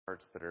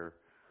hearts that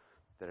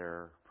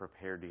are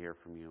prepared to hear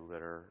from you,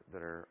 that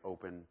are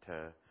open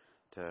to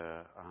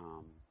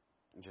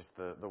just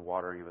the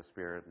watering of the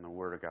Spirit and the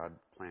Word of God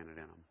planted in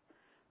them.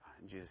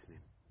 In Jesus' name,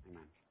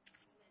 amen.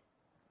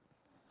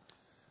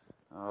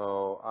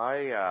 Oh,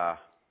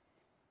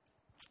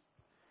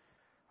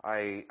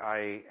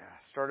 I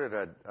started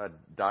a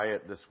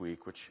diet this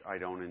week, which I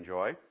don't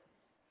enjoy,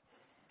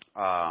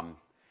 and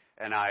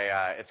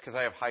it's because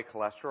I have high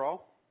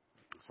cholesterol,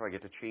 so I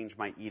get to change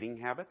my eating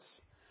habits.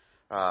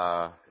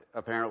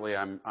 Apparently,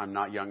 I'm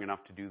not young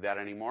enough to do that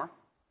anymore.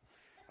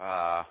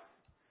 I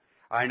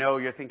know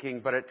you're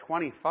thinking, but at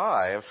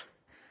 25,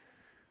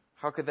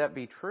 how could that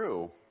be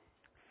true?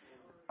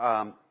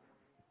 And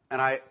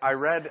I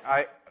read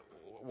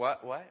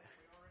what?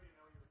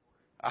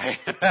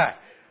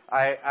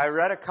 I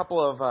read a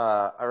couple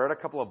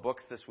of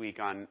books this week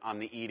on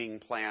the eating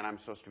plan I'm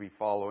supposed to be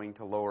following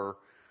to lower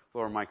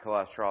my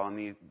cholesterol,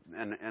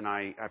 and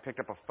I picked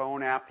up a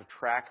phone app to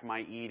track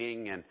my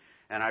eating, and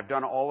I've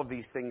done all of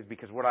these things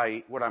because what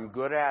I'm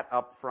good at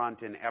up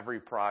front in every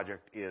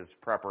project is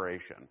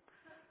preparation.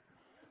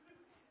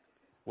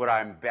 What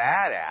I'm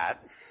bad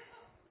at,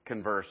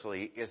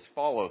 conversely, is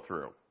follow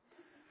through.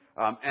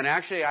 And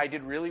actually, I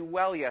did really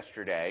well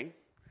yesterday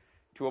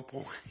to a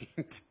point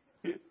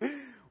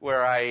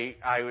where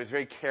I was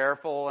very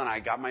careful, and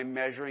I got my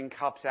measuring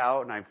cups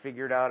out, and I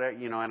figured out it,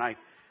 and I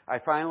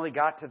finally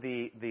got to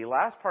the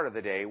last part of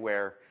the day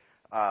where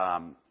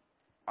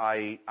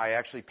I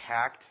actually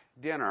packed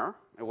dinner.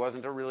 It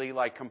wasn't a really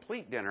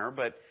complete dinner,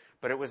 but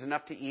it was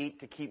enough to eat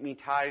to keep me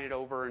tided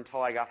over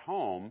until I got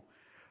home.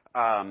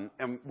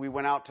 And we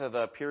went out to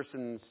the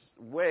Pearsons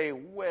way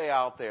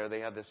out there. They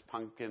had this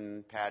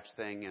pumpkin patch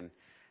thing,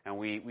 and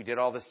we did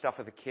all this stuff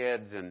with the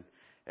kids, and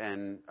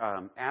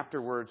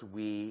afterwards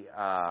we're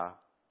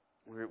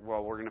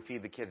going to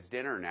feed the kids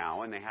dinner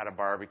now, and they had a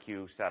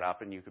barbecue set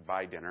up, and you could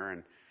buy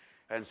dinner,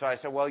 and so I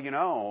said, well, I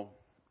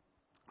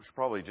should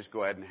probably just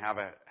go ahead and have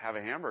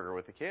a hamburger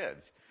with the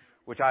kids,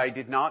 which I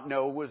did not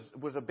know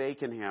was a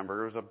bacon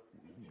hamburger. It was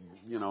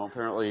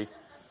apparently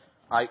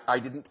I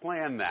didn't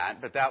plan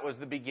that, but that was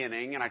the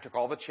beginning, and I took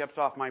all the chips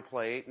off my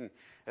plate, and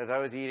as I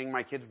was eating,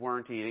 my kids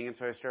weren't eating, and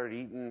so I started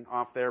eating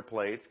off their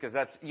plates, because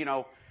that's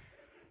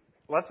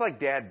like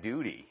dad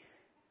duty.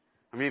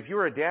 I mean, if you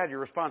were a dad, your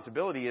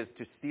responsibility is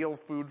to steal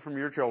food from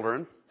your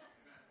children,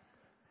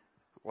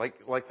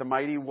 like the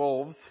mighty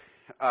wolves,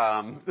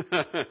 and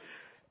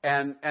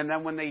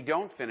then when they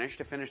don't finish,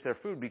 to finish their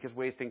food, because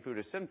wasting food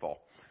is sinful.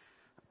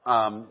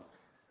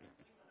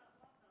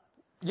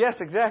 Yes,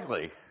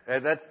 exactly.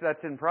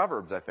 That's in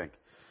Proverbs, I think.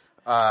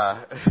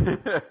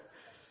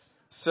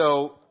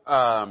 So,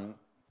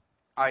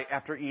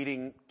 after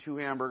eating 2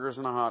 hamburgers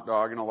and a hot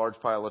dog and a large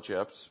pile of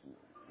chips,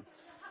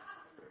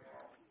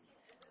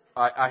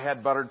 I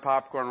had buttered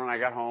popcorn when I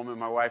got home, and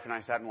my wife and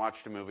I sat and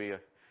watched a movie.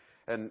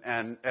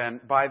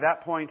 And by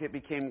that point, it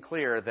became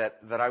clear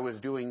that I was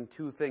doing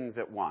 2 things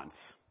at once.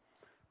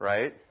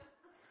 Right?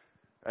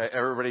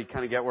 Everybody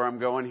kind of get where I'm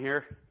going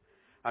here?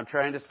 I'm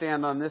trying to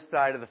stand on this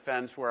side of the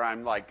fence where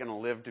I'm going to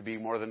live to be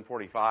more than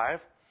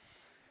 45.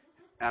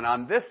 And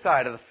on this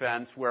side of the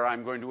fence where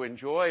I'm going to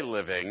enjoy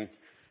living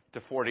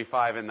to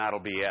 45, and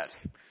that'll be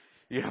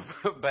it.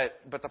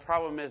 But the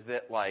problem is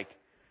that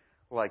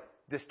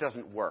this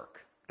doesn't work,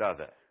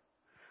 does it?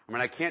 I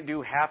mean, I can't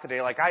do half a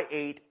day. I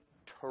ate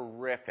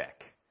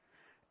terrific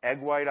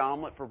egg white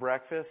omelet for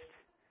breakfast.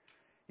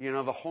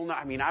 The whole night.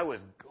 I mean, I was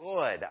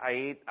good.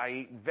 I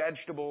ate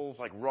vegetables,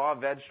 raw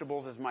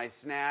vegetables as my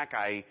snack.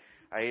 I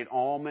ate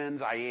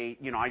almonds. I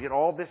did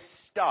all this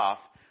stuff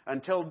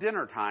until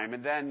dinner time,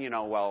 and then,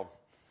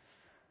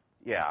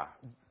 yeah.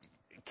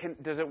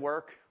 Does it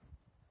work?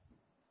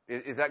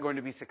 Is that going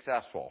to be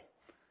successful?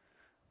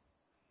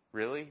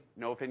 Really?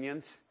 No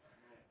opinions?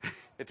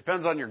 It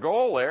depends on your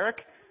goal,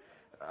 Eric.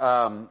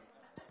 I'm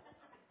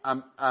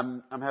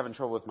having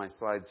trouble with my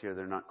slides here.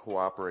 They're not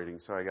cooperating,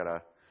 so I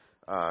gotta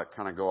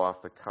kind of go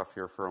off the cuff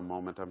here for a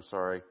moment. I'm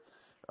sorry.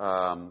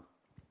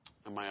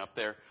 Am I up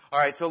there? All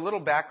right, so a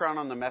little background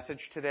on the message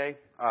today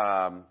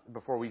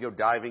before we go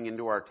diving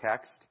into our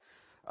text.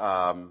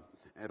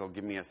 It'll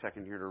give me a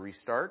second here to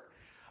restart.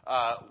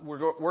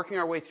 We're working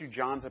our way through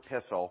John's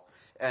epistle,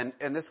 and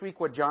this week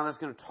what John is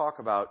going to talk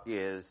about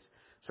is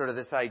sort of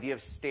this idea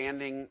of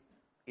standing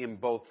in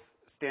both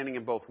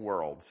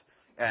worlds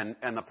and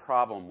the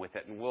problem with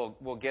it. And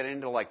we'll get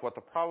into what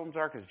the problems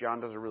are, because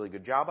John does a really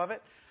good job of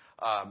it,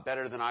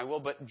 better than I will.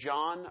 But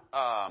John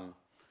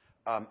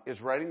is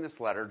writing this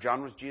letter.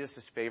 John was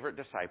Jesus' favorite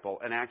disciple,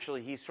 and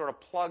actually he sort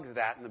of plugs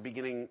that in the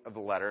beginning of the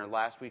letter.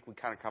 Last week we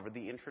kind of covered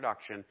the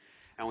introduction,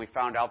 and we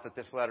found out that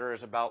this letter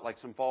is about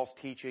some false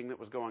teaching that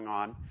was going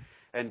on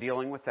and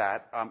dealing with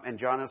that. And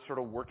John is sort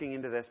of working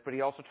into this, but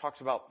he also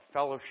talks about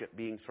fellowship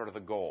being sort of the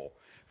goal.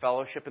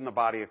 Fellowship in the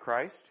body of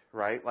Christ,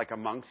 right?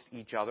 Amongst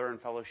each other,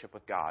 and fellowship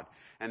with God.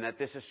 And that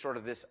this is sort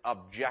of this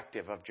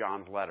objective of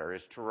John's letter,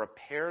 is to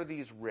repair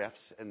these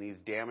rifts and these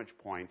damage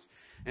points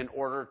in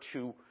order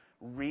to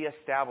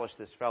reestablish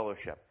this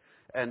fellowship.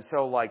 And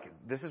so,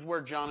 this is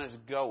where John is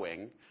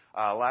going.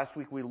 Last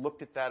week we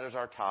looked at that as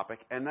our topic.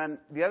 And then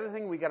the other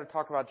thing we got to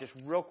talk about just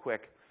real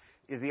quick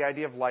is the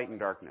idea of light and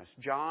darkness.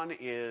 John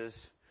is,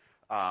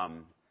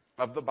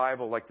 of the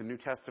Bible, like the New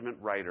Testament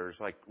writers,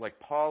 like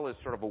Paul is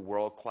sort of a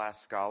world-class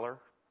scholar,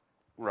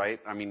 right?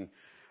 I mean,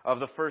 of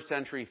the first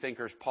century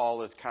thinkers,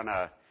 Paul is kind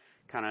of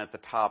at the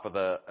top of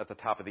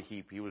the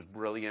heap. He was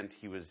brilliant.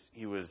 He was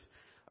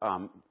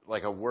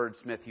like a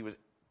wordsmith. He was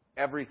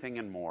everything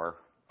and more,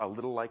 a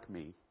little like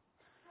me.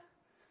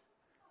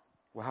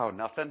 Wow,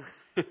 nothing?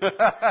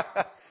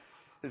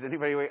 Is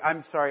anybody wait?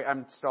 I'm sorry,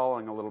 I'm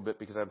stalling a little bit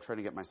because I'm trying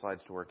to get my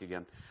slides to work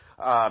again.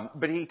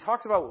 But he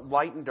talks about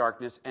light and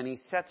darkness, and he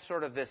sets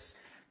sort of this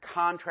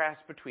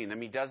contrast between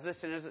them. He does this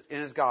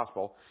in his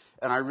gospel,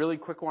 and I really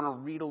quick want to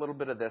read a little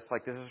bit of this.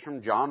 Like, this is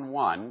from John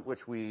 1,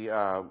 which we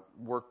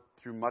worked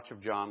through much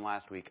of John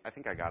last week. I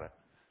think I got it.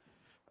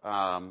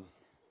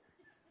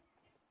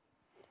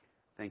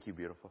 Thank you,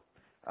 beautiful.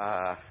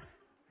 All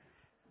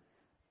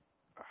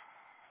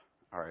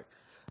right.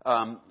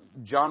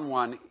 John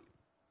 1,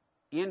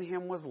 in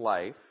him was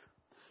life,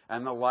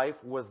 and the life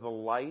was the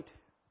light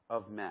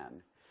of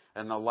men.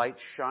 And the light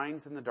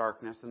shines in the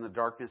darkness, and the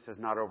darkness has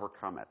not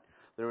overcome it.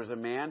 There was a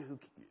man who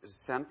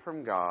sent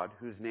from God,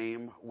 whose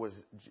name was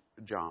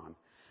John.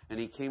 And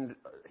he came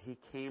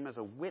as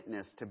a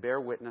witness to bear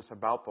witness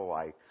about the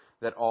light,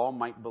 that all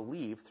might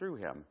believe through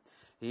him.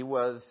 He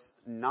was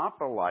not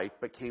the light,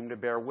 but came to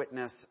bear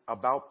witness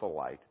about the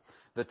light.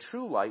 The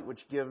true light,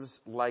 which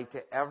gives light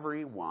to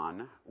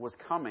everyone, was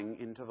coming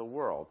into the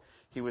world.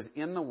 He was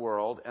in the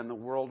world, and the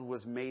world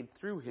was made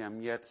through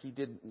him, yet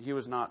he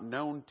was not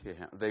known to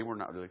him.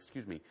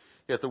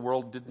 Yet the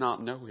world did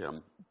not know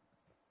him.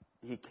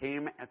 He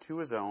came to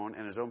his own,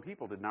 and his own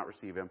people did not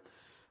receive him.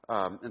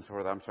 And so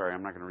forth. I'm sorry,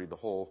 I'm not going to read the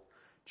whole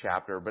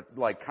chapter, but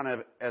like kind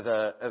of as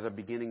a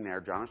beginning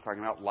there, John is talking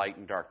about light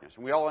and darkness.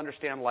 And we all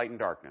understand light and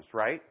darkness,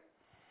 right?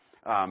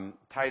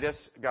 Titus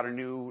got a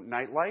new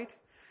nightlight,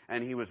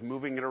 and he was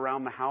moving it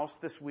around the house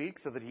this week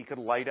so that he could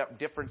light up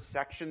different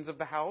sections of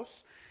the house.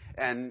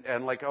 And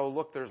like, oh,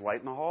 look, there's light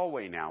in the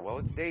hallway now. Well,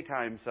 it's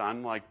daytime,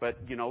 son. But,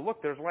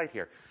 look, there's light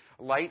here.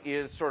 Light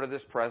is sort of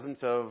this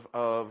presence of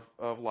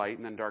light,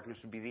 and then darkness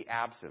would be the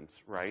absence,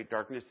 right?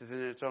 Darkness is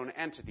in its own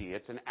entity.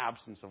 It's an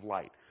absence of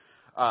light.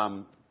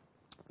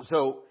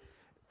 So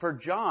for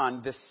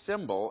John, this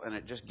symbol, and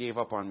it just gave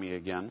up on me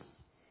again.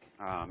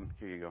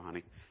 Here you go,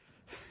 honey.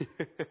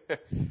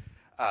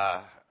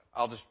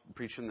 I'll just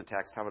preach from the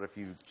text. How about if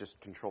you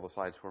just control the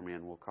slides for me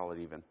and we'll call it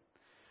even?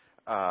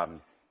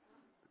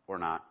 Or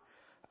not.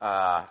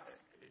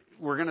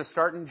 We're going to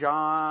start in 1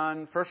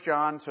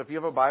 John. So if you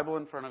have a Bible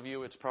in front of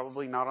you, it's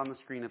probably not on the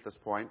screen at this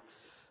point.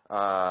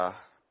 So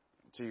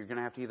you're going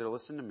to have to either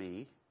listen to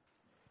me.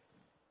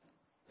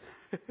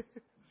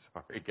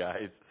 Sorry,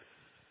 guys.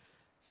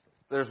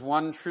 There's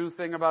one true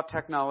thing about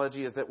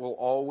technology is that will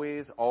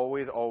always,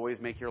 always,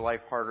 always make your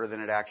life harder than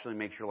it actually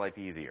makes your life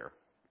easier.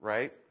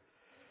 Right?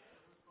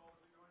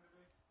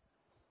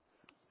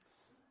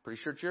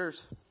 Pretty sure it's yours.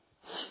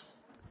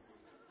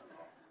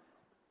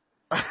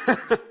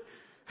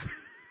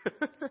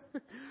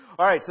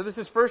 All right, so this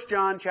is 1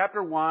 John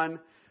chapter 1,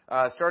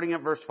 starting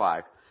at verse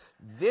 5.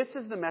 This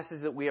is the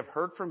message that we have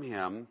heard from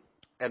him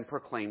and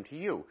proclaimed to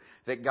you,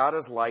 that God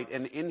is light,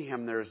 and in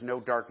him there is no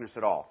darkness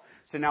at all.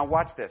 So now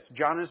watch this.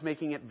 John is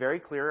making it very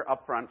clear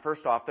up front,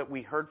 first off, that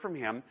we heard from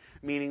him,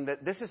 meaning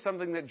that this is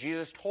something that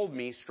Jesus told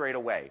me straight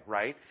away,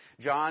 right?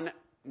 John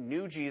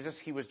knew Jesus.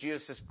 He was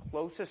Jesus'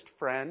 closest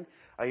friend.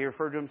 He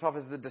referred to himself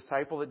as the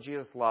disciple that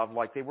Jesus loved,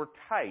 like they were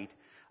tight.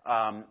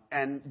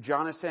 And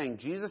John is saying,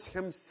 Jesus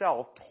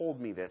himself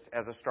told me this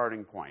as a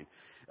starting point.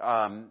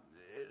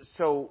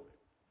 So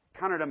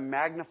kind of to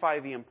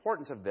magnify the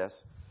importance of this,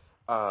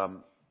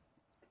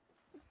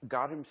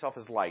 God himself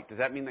is light. Does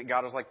that mean that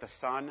God is like the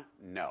sun?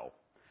 No.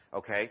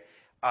 Okay.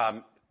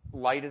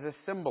 Light is a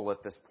symbol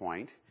at this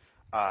point,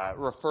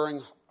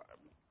 referring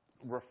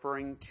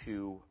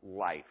to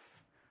life.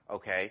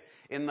 Okay.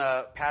 In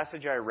the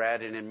passage I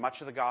read and in much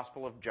of the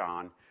Gospel of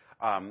John,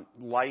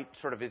 light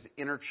sort of is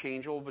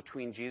interchangeable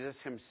between Jesus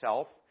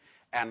himself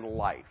and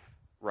life,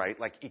 right?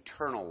 Like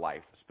eternal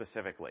life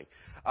specifically.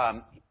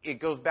 It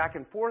goes back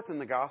and forth in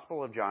the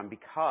Gospel of John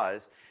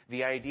because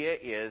the idea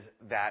is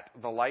that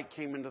the light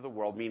came into the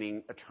world,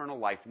 meaning eternal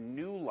life,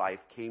 new life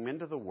came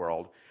into the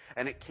world,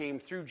 and it came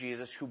through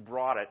Jesus who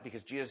brought it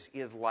because Jesus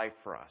is life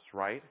for us,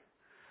 right?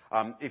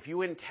 If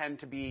you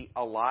intend to be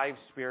alive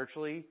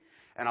spiritually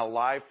and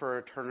alive for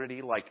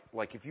eternity, like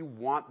if you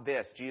want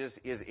this, Jesus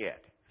is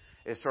it.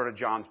 Is sort of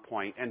John's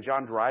point. And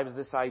John drives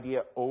this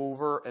idea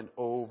over and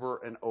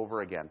over and over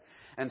again.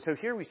 And so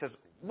here he says,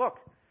 look,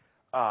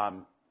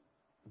 God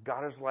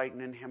is light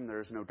and in him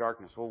there is no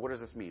darkness. Well, what does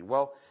this mean?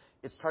 Well,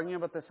 it's talking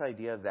about this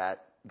idea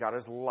that God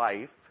is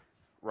life,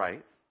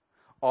 right?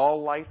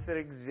 All life that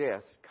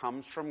exists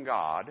comes from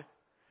God,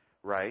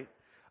 right?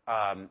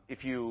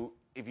 If you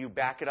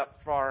back it up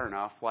far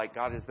enough, like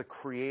God is the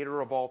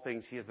creator of all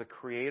things. He is the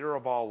creator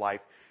of all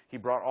life. He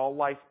brought all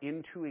life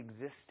into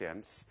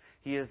existence.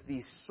 He is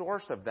the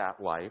source of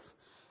that life.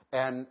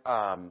 And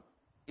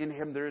in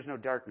him there is no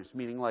darkness,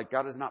 meaning like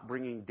God is not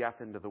bringing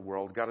death into the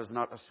world. God is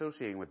not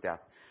associating with death.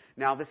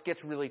 Now, this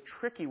gets really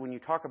tricky when you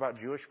talk about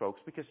Jewish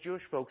folks, because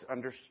Jewish folks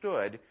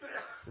understood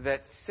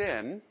that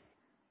sin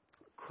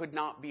could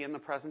not be in the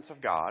presence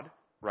of God,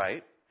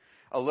 right?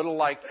 A little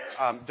like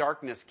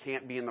darkness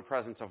can't be in the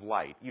presence of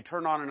light. You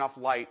turn on enough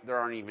light, there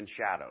aren't even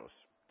shadows.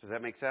 Does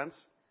that make sense?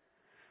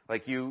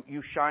 Like you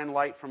shine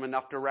light from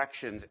enough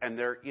directions, and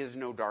there is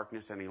no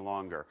darkness any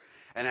longer.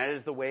 And that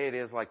is the way it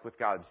is like with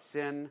God.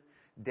 Sin,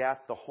 death,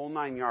 the whole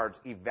 9 yards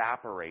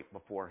evaporate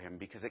before him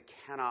because it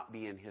cannot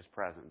be in his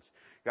presence.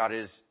 God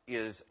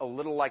is a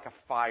little like a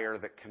fire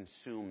that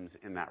consumes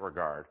in that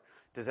regard.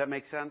 Does that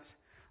make sense?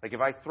 Like if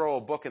I throw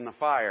a book in the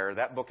fire,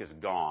 that book is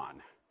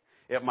gone.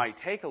 It might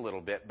take a little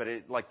bit, but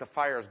like the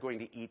fire is going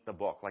to eat the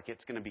book. Like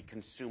it's going to be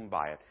consumed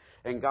by it.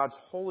 And God's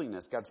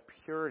holiness, God's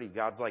purity,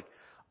 God's like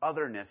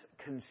otherness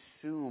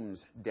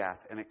consumes death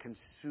and it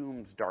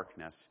consumes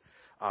darkness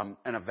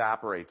and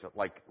evaporates it,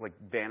 like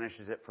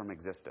vanishes it from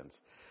existence.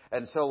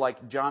 And so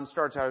like John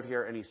starts out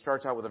here and he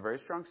starts out with a very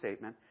strong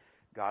statement.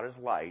 God is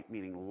light,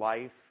 meaning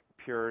life,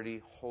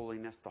 purity,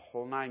 holiness, the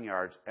whole 9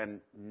 yards, and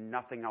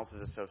nothing else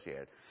is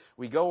associated.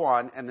 We go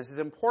on, and this is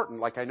important.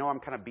 Like I know I'm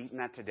kind of beating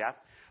that to death,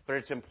 but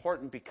it's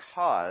important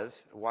because,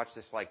 watch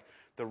this, like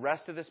the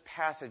rest of this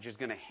passage is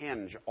going to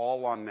hinge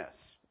all on this,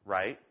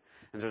 right?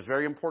 And so it's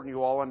very important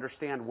you all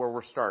understand where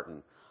we're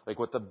starting, like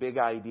what the big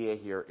idea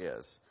here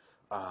is.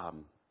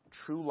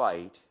 True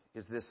light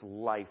is this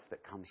life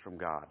that comes from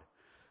God.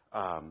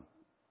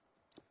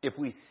 If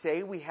we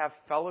say we have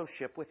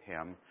fellowship with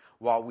him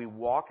while we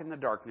walk in the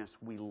darkness,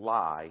 we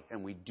lie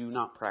and we do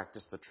not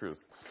practice the truth.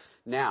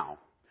 Now,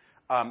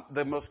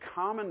 the most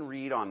common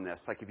read on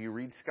this, like if you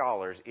read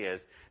scholars, is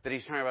that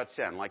he's talking about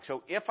sin. Like,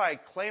 so if I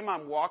claim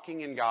I'm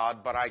walking in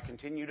God, but I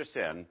continue to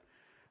sin,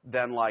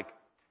 then like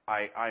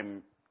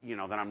I'm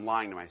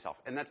lying to myself.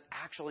 And that's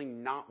actually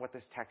not what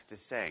this text is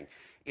saying.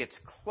 It's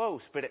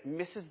close, but it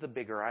misses the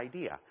bigger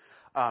idea.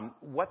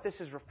 What this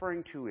is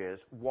referring to is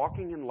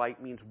walking in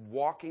light means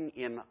walking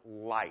in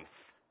life,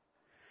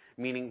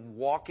 meaning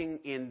walking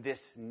in this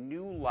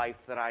new life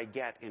that I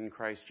get in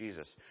Christ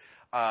Jesus.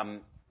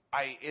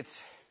 It's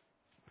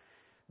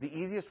the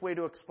easiest way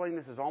to explain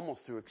this is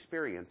almost through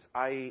experience.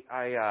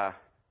 I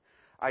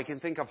can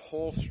think of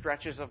whole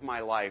stretches of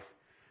my life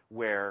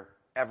where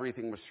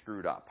everything was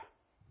screwed up.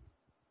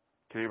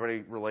 Can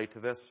anybody relate to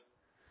this?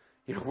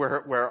 You know,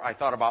 where I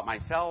thought about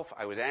myself,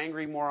 I was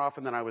angry more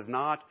often than I was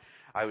not.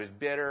 I was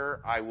bitter.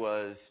 I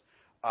was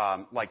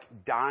like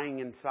dying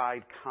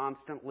inside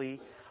constantly.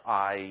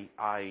 I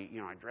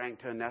drank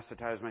to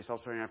anesthetize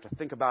myself so I didn't have to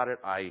think about it.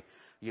 I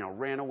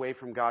ran away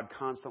from God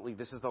constantly.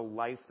 This is the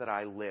life that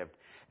I lived.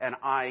 And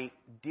I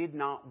did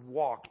not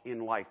walk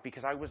in life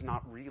because I was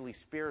not really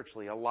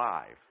spiritually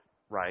alive,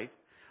 right?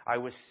 I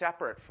was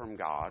separate from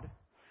God.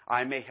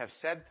 I may have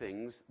said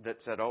things that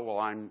said, oh, well,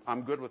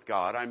 I'm good with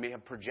God. I may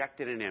have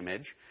projected an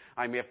image.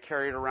 I may have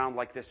carried around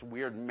like this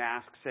weird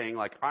mask saying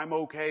like, I'm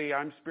okay,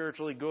 I'm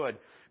spiritually good.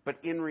 But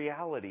in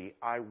reality,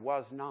 I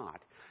was not.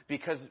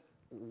 Because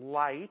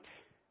light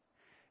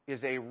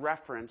is a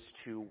reference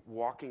to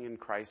walking in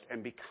Christ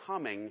and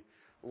becoming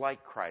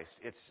like Christ.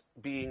 It's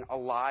being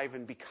alive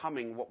and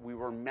becoming what we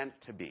were meant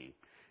to be.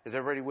 Is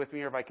everybody with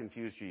me or have I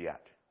confused you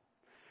yet?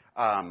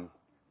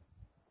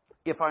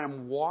 If I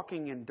am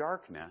walking in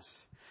darkness,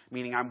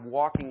 meaning I'm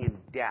walking in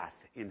death,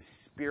 in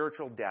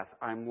spiritual death,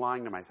 I'm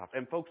lying to myself.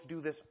 And folks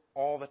do this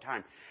all the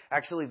time.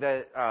 Actually,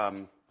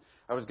 I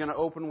was going to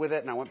open with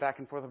it, and I went back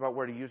and forth about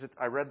where to use it.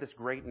 I read this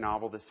great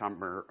novel this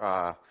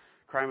summer,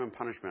 Crime and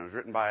Punishment. It was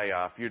written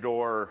by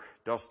Fyodor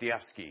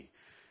Dostoevsky.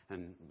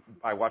 And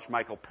I watched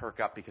Michael perk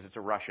up because it's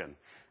a Russian.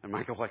 And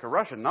Michael's like, a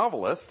Russian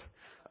novelist?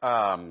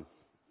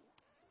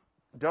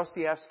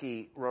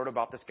 Dostoevsky wrote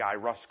about this guy,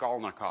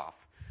 Raskolnikov,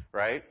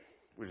 right?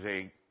 Which is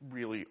a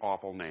really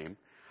awful name.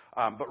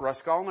 But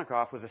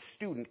Raskolnikov was a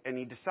student, and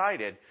he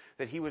decided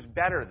that he was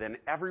better than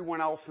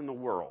everyone else in the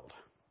world,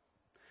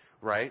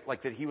 right?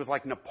 Like that he was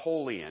like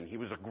Napoleon. He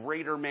was a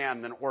greater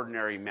man than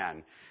ordinary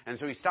men. And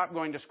so he stopped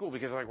going to school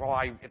because like, well,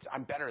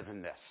 I'm better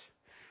than this.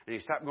 And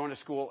he stopped going to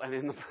school, and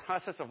in the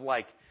process of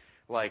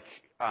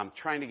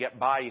trying to get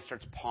by, he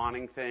starts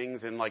pawning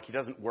things, and like he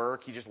doesn't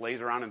work. He just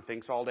lays around and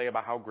thinks all day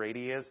about how great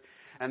he is.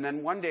 And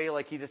then one day,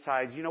 like he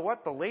decides, you know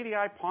what? The lady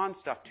I pawn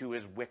stuff to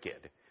is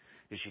wicked.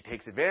 She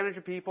takes advantage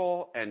of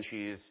people, and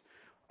she's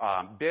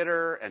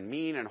bitter and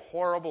mean and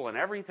horrible and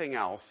everything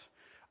else.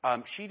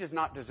 She does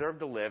not deserve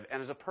to live.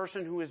 And as a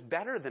person who is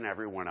better than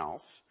everyone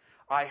else,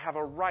 I have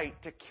a right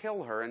to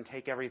kill her and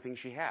take everything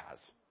she has.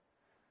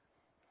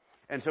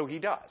 And so he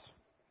does.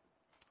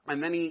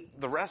 And then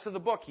the rest of the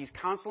book, he's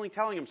constantly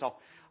telling himself,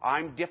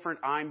 I'm different,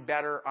 I'm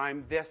better,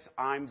 I'm this,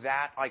 I'm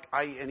that.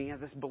 And he has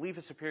this belief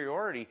of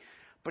superiority,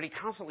 but he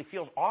constantly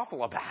feels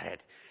awful about it.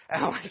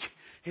 And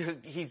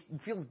he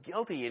feels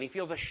guilty, and he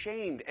feels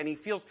ashamed, and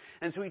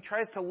so he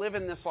tries to live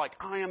in this like,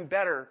 I am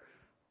better,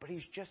 but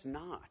he's just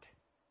not.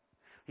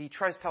 He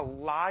tries to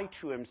lie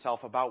to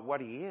himself about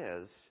what he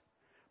is,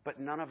 but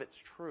none of it's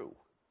true.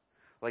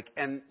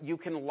 And you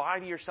can lie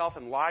to yourself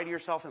and lie to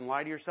yourself and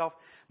lie to yourself,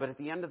 but at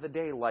the end of the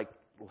day, like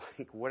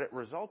what it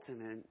results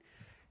in,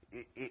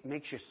 it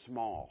makes you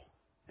small,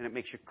 and it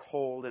makes you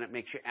cold, and it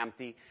makes you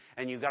empty,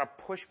 and you've got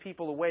to push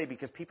people away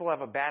because people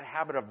have a bad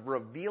habit of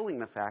revealing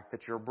the fact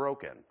that you're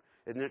broken.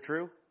 Isn't it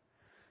true?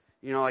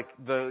 You know,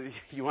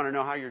 you want to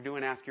know how you're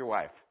doing, ask your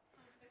wife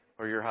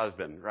or your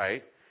husband,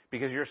 right?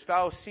 Because your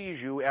spouse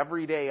sees you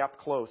every day up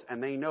close,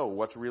 and they know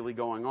what's really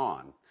going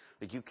on.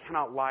 Like, you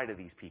cannot lie to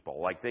these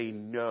people. Like, they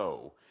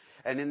know.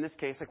 And in this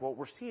case, like, what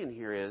we're seeing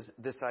here is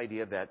this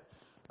idea that,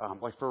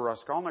 like for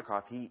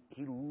Raskolnikov, he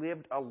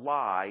lived a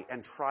lie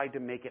and tried to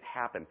make it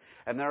happen.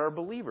 And there are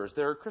believers,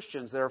 there are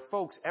Christians, there are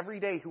folks every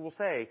day who will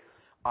say,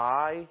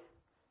 I'm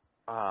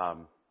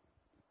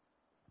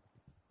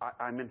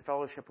in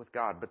fellowship with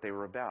God, but they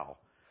rebel.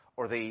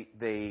 Or they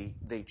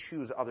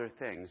choose other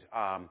things.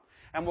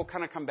 And we'll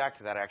kind of come back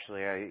to that,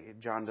 actually.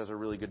 John does a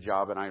really good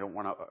job, and I don't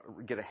want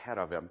to get ahead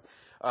of him.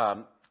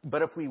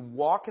 But if we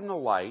walk in the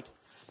light,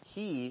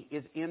 he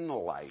is in the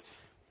light.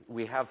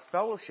 We have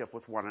fellowship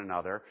with one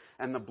another,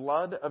 and the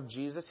blood of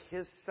Jesus,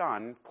 his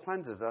Son,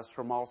 cleanses us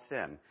from all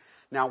sin.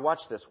 Now, watch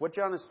this. What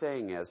John is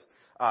saying is,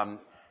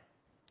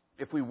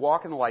 if we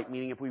walk in the light,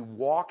 meaning if we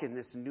walk in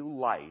this new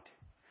light,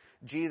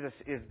 Jesus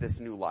is this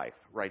new life,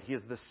 right? He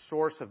is the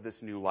source of this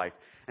new life,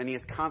 and he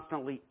is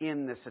constantly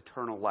in this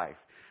eternal life.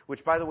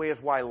 Which, by the way, is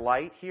why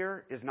light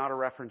here is not a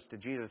reference to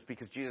Jesus,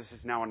 because Jesus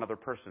is now another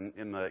person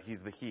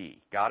he's the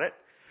he. Got it?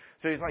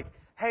 So he's like,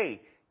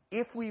 hey,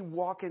 if we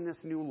walk in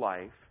this new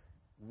life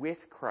with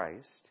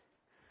Christ,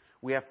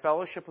 we have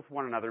fellowship with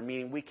one another,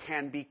 meaning we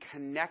can be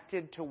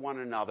connected to one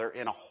another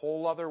in a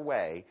whole other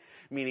way,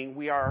 meaning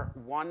we are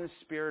one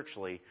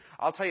spiritually.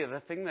 I'll tell you, the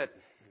thing that,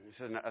 this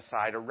is an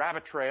aside, a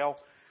rabbit trail,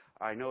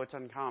 I know it's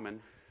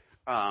uncommon.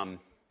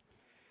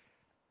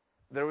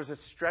 There was a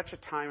stretch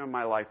of time in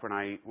my life when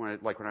I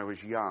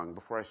was young,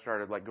 before I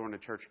started going to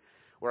church,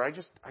 where I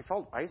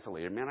felt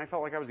isolated. Man, I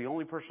felt like I was the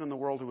only person in the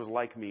world who was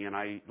like me,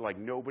 and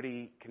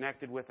nobody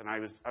connected with, and I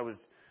was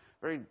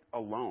very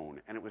alone,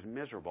 and it was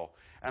miserable.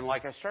 And I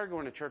started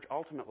going to church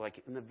ultimately,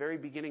 in the very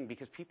beginning,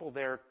 because people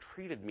there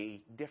treated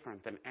me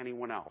different than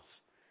anyone else.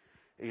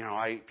 You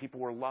know, people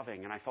were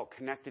loving, and I felt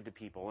connected to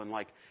people, and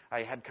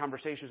I had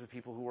conversations with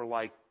people who were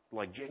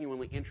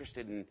genuinely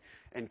interested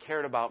and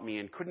cared about me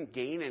and couldn't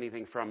gain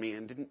anything from me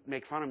and didn't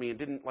make fun of me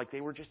and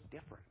they were just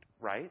different,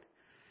 right?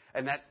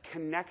 And that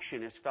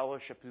connection is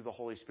fellowship through the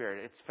Holy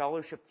Spirit. It's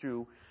fellowship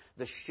through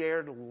the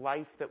shared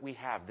life that we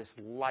have, this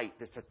light,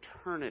 this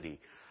eternity.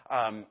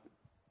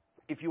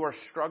 If you are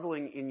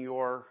struggling in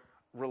your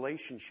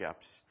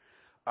relationships,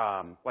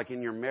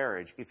 in your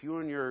marriage, if you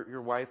and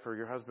your wife or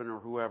your husband or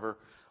whoever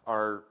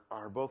are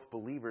both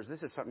believers,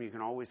 this is something you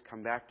can always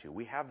come back to.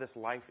 We have this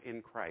life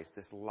in Christ,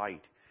 this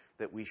light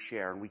that we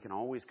share, and we can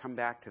always come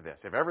back to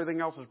this. If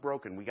everything else is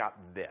broken, we got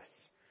this.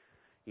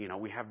 You know,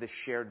 we have this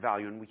shared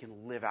value, and we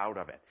can live out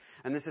of it.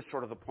 And this is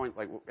sort of the point,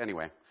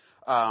 anyway.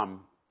 And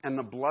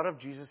the blood of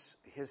Jesus,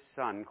 his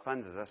Son,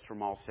 cleanses us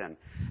from all sin.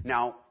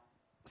 Now,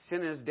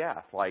 sin is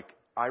death.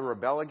 I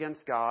rebel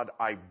against God,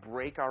 I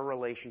break our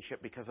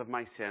relationship because of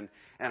my sin,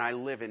 and I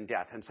live in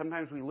death. And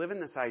sometimes we live in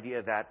this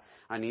idea that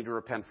I need to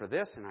repent for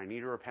this, and I need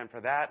to repent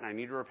for that, and I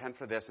need to repent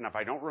for this, and if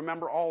I don't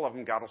remember all of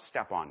them, God will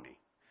step on me,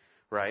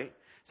 right?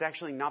 It's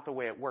actually not the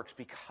way it works,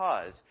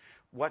 because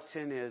what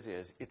sin is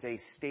it's a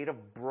state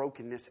of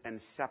brokenness and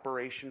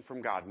separation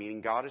from God,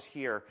 meaning God is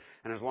here,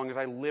 and as long as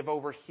I live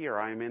over here,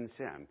 I am in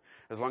sin.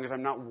 As long as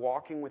I'm not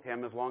walking with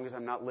him, as long as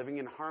I'm not living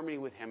in harmony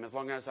with him, as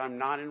long as I'm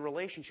not in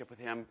relationship with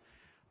him,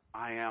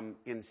 I am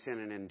in sin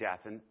and in death.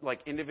 And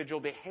individual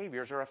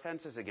behaviors are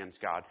offenses against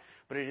God,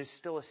 but it is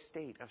still a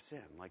state of sin,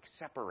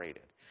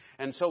 separated.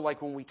 And so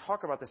when we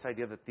talk about this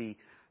idea that the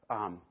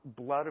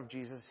blood of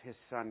Jesus, his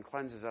Son,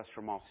 cleanses us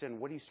from all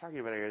sin, what he's talking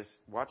about here is,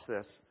 watch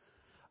this,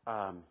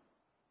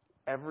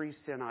 every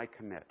sin I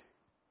commit,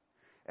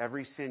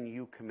 every sin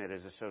you commit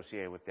is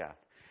associated with death.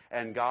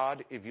 And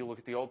God, if you look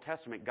at the Old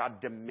Testament,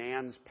 God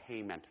demands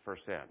payment for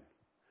sin,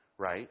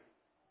 right?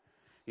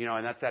 You know,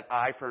 and that's that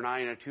eye for an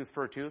eye and a tooth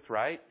for a tooth,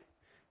 right?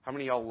 How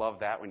many of y'all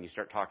love that when you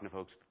start talking to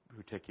folks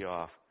who tick you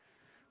off?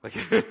 This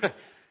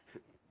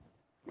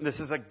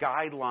is a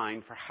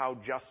guideline for how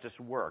justice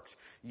works.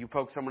 You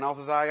poke someone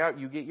else's eye out,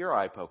 you get your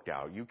eye poked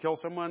out. You kill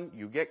someone,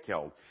 you get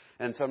killed.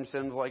 And some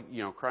sins,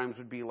 crimes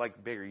would be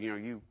bigger. You know,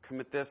 you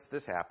commit this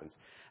happens.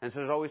 And so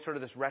there's always sort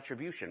of this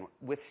retribution.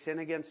 With sin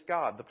against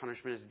God, the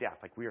punishment is death.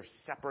 We are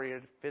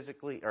separated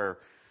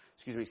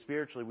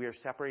spiritually, we are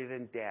separated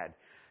and dead.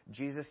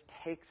 Jesus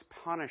takes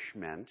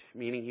punishment,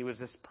 meaning he was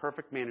this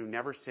perfect man who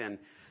never sinned,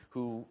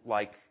 who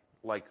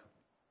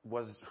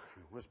was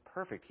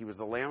perfect. He was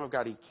the Lamb of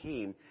God. He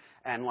came,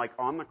 and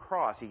on the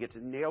cross, he gets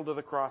nailed to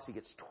the cross. He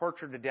gets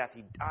tortured to death.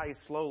 He dies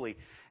slowly,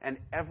 and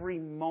every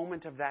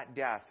moment of that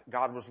death,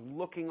 God was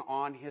looking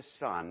on his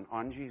Son,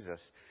 on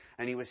Jesus,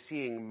 and he was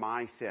seeing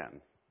my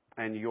sin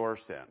and your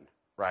sin,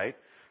 right?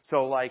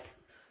 So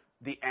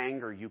the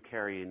anger you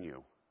carry in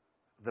you,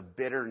 the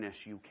bitterness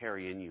you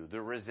carry in you, the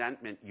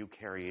resentment you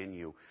carry in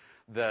you,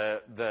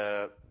 the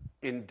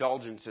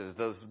indulgences,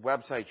 those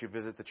websites you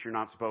visit that you're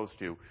not supposed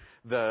to,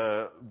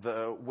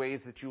 the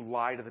ways that you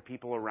lie to the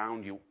people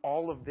around you,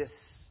 all of this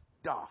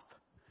stuff.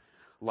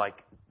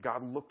 Like,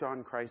 God looked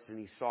on Christ and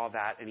he saw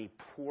that and he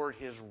poured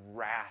his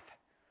wrath,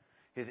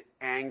 his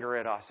anger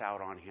at us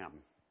out on him.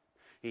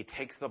 He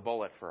takes the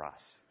bullet for us,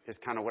 is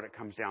kind of what it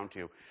comes down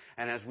to.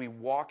 And as we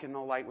walk in the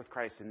light with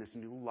Christ in this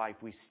new life,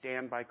 we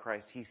stand by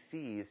Christ. He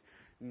sees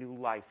new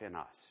life in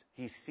us.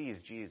 He sees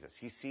Jesus.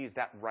 He sees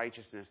that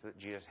righteousness that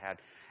Jesus had.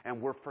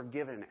 And we're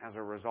forgiven as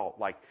a result.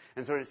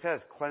 And so it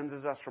says,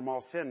 cleanses us from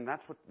all sin.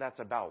 That's what that's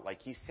about.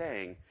 Like he's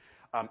saying,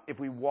 if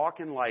we walk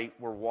in light,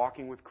 we're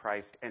walking with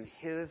Christ, and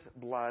his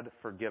blood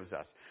forgives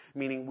us.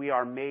 Meaning we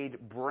are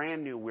made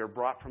brand new. We're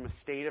brought from a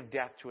state of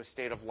death to a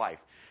state of life.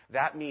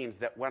 That means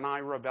that when I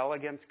rebel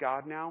against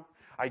God now,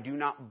 I do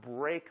not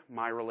break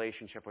my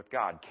relationship with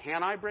God.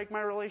 Can I break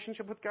my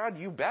relationship with God?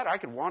 You bet. I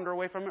could wander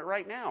away from it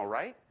right now,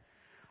 right?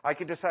 I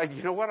could decide,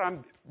 you know what,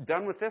 I'm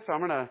done with this. I'm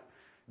going to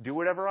do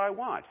whatever I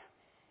want.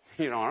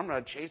 I'm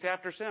going to chase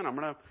after sin. I'm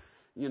going to,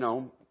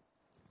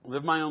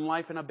 live my own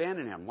life and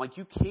abandon him. Like,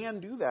 you can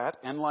do that,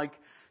 and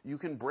you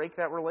can break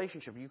that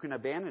relationship. You can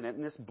abandon it.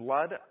 And this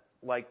blood,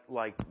 like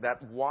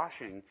that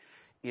washing,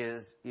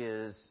 is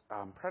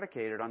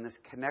predicated on this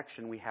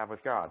connection we have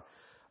with God.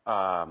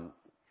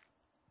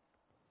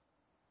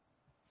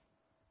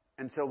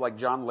 And so,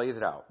 John lays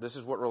it out, this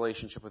is what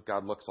relationship with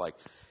God looks like.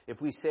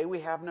 If we say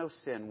we have no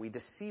sin, we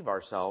deceive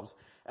ourselves,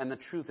 and the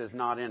truth is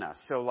not in us.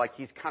 So,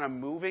 he's kind of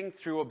moving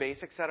through a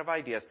basic set of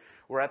ideas.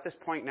 We're at this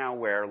point now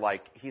where,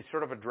 he's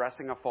sort of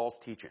addressing a false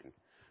teaching,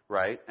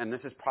 right? And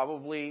this is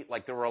probably,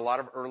 there were a lot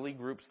of early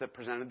groups that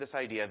presented this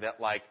idea that,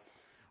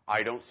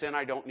 I don't sin,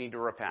 I don't need to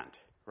repent,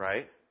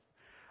 right?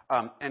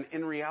 And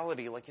in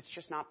reality, it's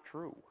just not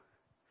true.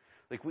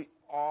 We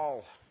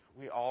all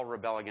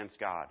rebel against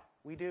God.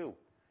 We do.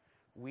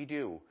 We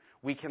do.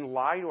 We can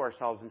lie to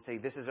ourselves and say,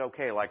 this is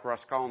okay, like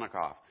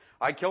Raskolnikov.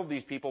 I killed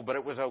these people, but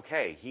it was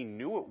okay. He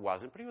knew it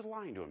wasn't, but he was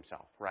lying to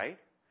himself, right?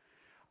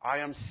 I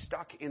am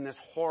stuck in this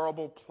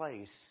horrible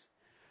place,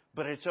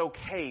 but it's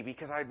okay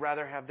because I'd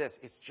rather have this.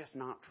 It's just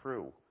not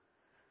true.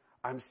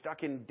 I'm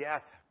stuck in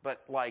death,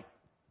 but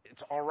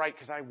it's all right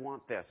because I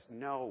want this.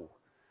 No.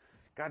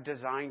 God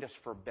designed us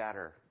for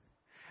better.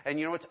 And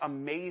what's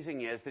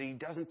amazing is that he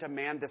doesn't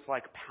demand this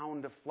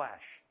pound of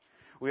flesh.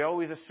 We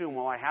always assume,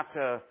 I have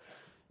to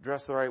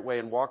dress the right way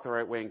and walk the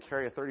right way and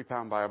carry a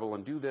 30-pound Bible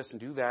and do this and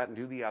do that and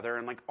do the other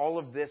and all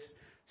of this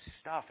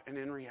stuff. And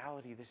in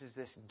reality, this is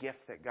this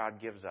gift that God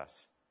gives us.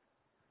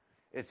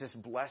 It's this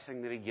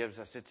blessing that he gives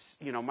us. It's,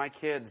 my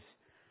kids,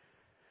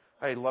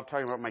 I love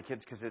talking about my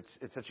kids because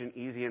it's such an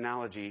easy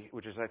analogy,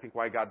 which is I think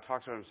why God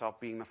talks about himself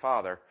being the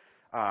Father.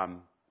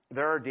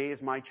 There are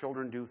days my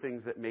children do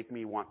things that make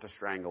me want to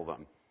strangle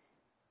them.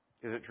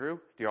 Is it true?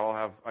 Do you all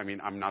have,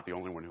 I'm not the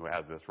only one who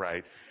has this,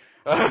 right?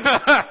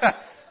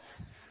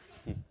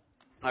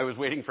 I was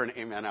waiting for an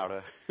amen out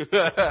of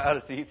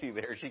Cece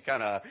there. She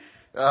kind of...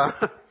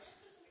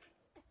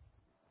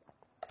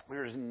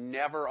 There's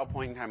never a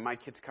point in time my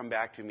kids come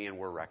back to me and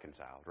we're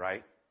reconciled,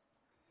 right?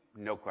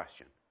 No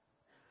question.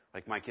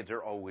 My kids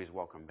are always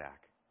welcome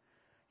back.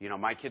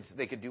 My kids,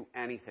 they could do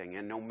anything,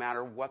 and no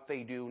matter what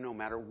they do, no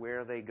matter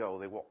where they go,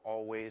 they will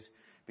always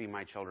be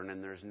my children,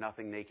 and there's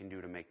nothing they can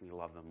do to make me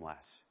love them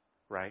less,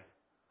 right?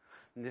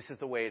 And this is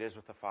the way it is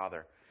with the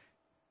Father.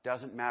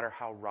 Doesn't matter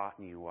how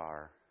rotten you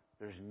are.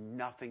 There's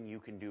nothing you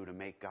can do to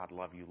make God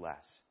love you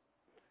less.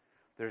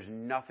 There's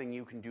nothing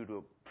you can do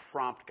to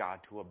prompt God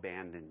to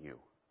abandon you.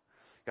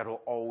 God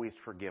will always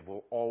forgive,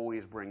 will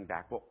always bring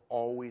back, will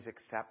always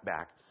accept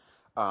back.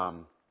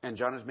 And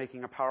John is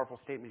making a powerful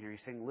statement here.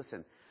 He's saying,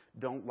 listen,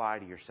 don't lie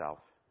to yourself.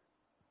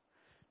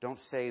 Don't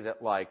say that,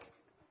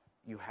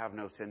 you have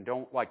no sin.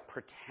 Don't,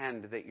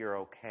 pretend that you're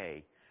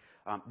okay.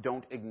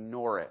 Don't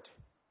ignore it,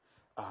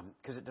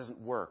 because it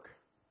doesn't work.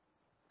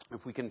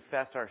 If we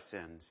confess our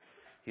sins,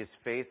 he is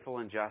faithful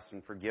and just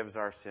and forgives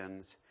our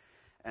sins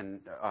and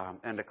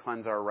to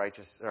cleanse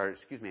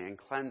and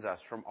cleanse us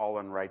from all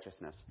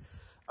unrighteousness.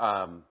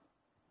 Now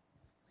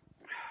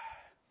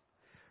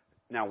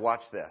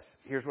watch this.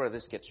 Here's where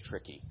this gets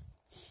tricky.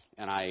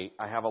 And I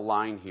have a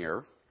line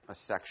here, a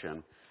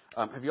section.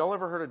 Have you all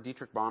ever heard of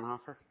Dietrich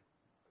Bonhoeffer?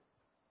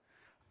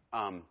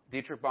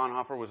 Dietrich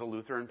Bonhoeffer was a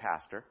Lutheran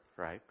pastor,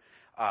 right?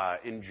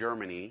 In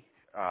Germany,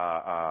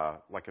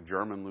 like a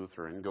German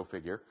Lutheran, go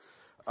figure.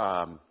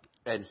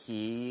 And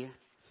he,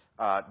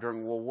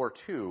 during World War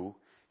II,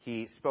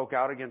 he spoke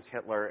out against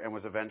Hitler and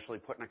was eventually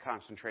put in a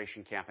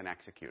concentration camp and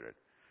executed.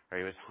 Or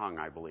he was hung,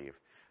 I believe.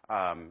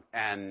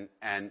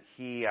 And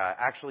he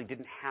actually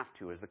didn't have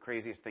to, is the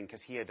craziest thing,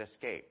 because he had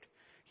escaped.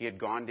 He had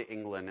gone to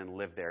England and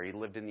lived there. He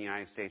lived in the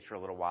United States for a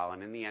little while,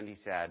 and in the end he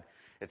said,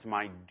 it's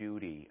my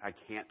duty. I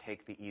can't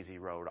take the easy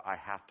road. I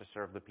have to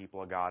serve the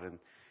people of God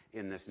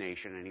in this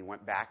nation. And he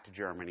went back to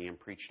Germany and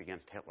preached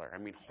against Hitler.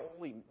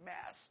 Holy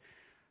mess.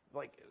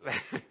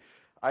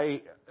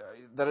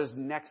 That is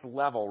next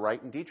level,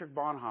 right? And Dietrich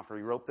Bonhoeffer,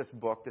 he wrote this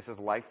book. This is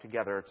Life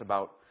Together. It's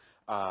about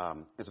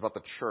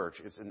the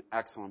church. It's an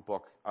excellent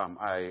book.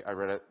 I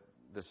read it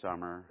this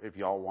summer. If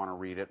y'all want to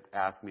read it,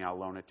 ask me. I'll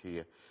loan it to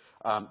you.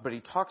 But he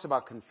talks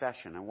about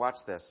confession. And watch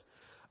this.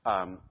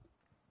 I want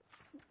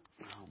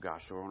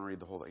to read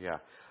the whole thing. Yeah.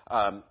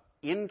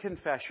 In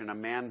confession, a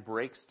man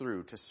breaks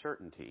through to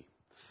certainty,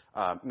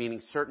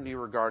 meaning certainty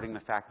regarding the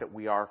fact that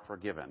we are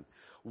forgiven.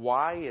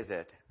 Why is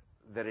it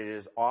that it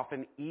is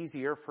often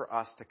easier for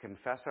us to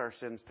confess our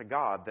sins to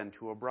God than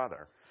to a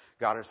brother?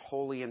 God is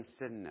holy and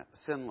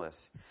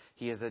sinless.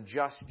 He is a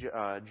just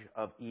judge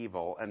of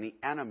evil and the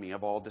enemy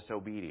of all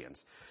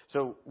disobedience.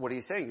 So what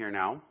he's saying here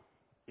now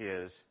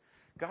is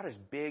God is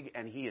big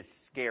and he is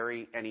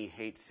scary and he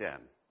hates sin,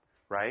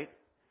 right?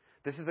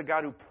 This is the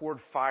God who poured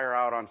fire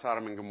out on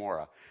Sodom and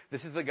Gomorrah.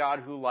 This is the God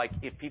who, like,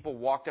 if people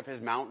walked up his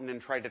mountain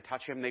and tried to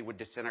touch him, they would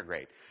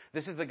disintegrate.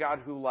 This is the God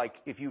who, like,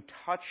 if you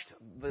touched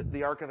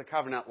the Ark of the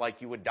Covenant,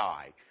 like, you would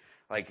die.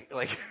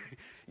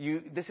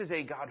 This is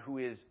a God who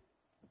is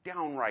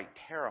downright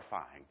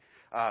terrifying.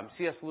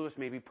 C.S. Lewis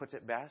maybe puts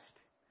it best,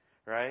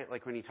 right?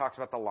 Like when he talks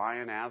about the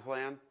lion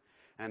Aslan,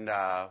 and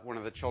one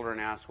of the children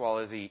asks, well,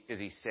 is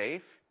he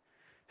safe?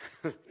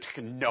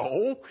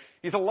 No,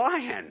 he's a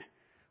lion,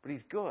 but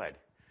he's good.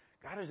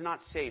 God is not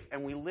safe.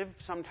 And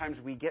sometimes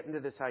we get into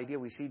this idea.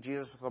 We see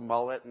Jesus with a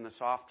mullet and the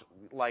soft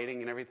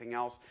lighting and everything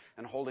else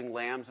and holding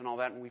lambs and all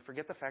that. And we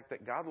forget the fact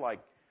that God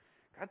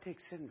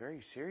takes sin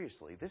very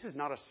seriously. This is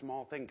not a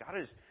small thing. God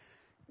is,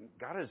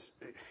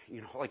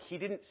 he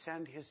didn't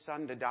send his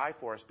son to die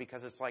for us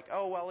because it's like,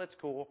 oh, well, it's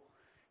cool.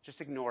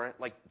 Just ignore it.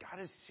 Like,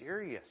 God is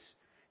serious.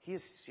 He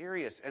is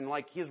serious. And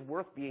he is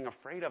worth being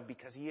afraid of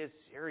because he is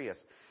serious.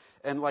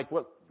 And what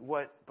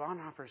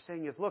Bonhoeffer is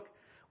saying is, look,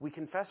 we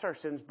confess our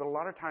sins, but a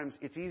lot of times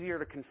it's easier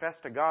to confess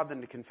to God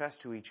than to confess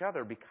to each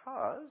other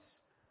because,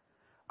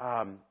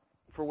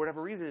 for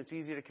whatever reason, it's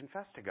easy to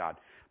confess to God.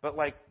 But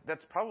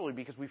that's probably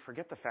because we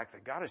forget the fact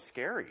that God is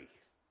scary,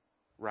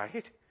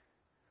 right?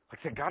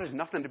 That God is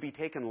nothing to be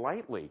taken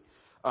lightly.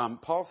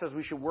 Paul says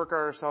we should work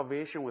our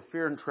salvation with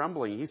fear and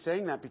trembling. He's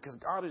saying that because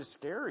God is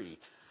scary.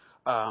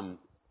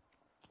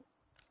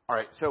 All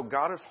right, so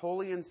God is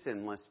holy and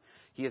sinless.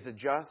 He is a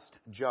just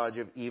judge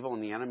of evil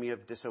and the enemy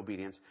of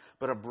disobedience.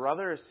 But a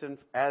brother is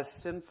as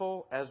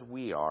sinful as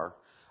we are.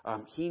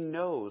 He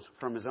knows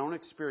from his own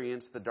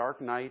experience the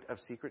dark night of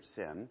secret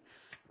sin.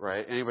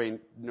 Right? Anybody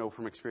know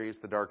from experience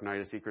the dark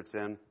night of secret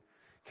sin?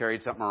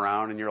 Carried something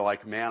around and you're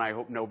like, man, I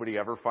hope nobody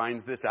ever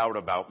finds this out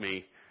about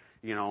me.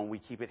 We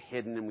keep it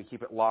hidden and we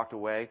keep it locked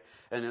away.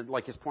 And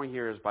his point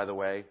here is, by the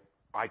way,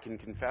 I can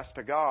confess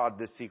to God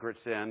this secret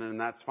sin, and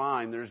that's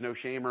fine. There's no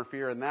shame or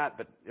fear in that.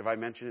 But if I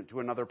mention it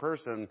to another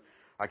person,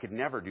 I could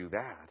never do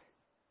that.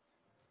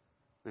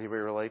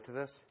 Anybody relate to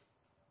this?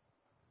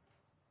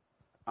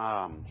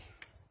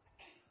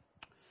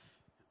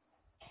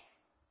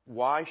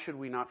 Why should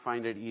we not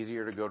find it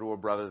easier to go to a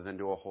brother than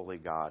to a holy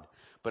God?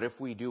 But if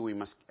we do, we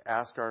must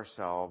ask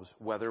ourselves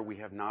whether we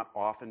have not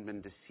often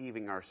been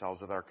deceiving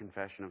ourselves with our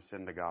confession of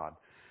sin to God.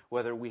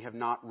 Whether we have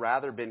not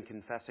rather been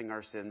confessing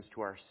our sins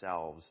to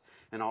ourselves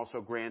and also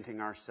granting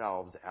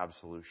ourselves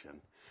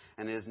absolution.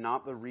 And it is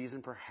not the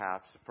reason,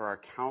 perhaps, for our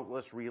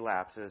countless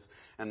relapses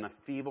and the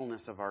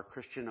feebleness of our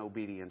Christian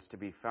obedience to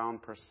be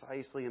found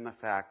precisely in the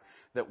fact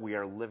that we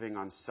are living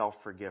on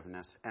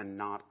self-forgiveness and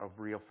not of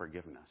real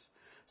forgiveness.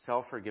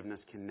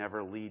 Self-forgiveness can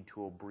never lead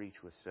to a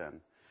breach with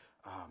sin.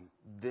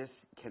 This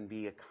can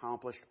be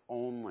accomplished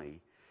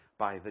only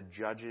by the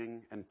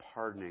judging and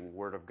pardoning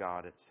Word of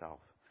God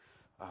itself.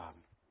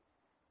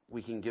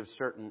 We can give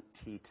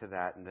certainty to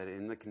that, and that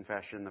in the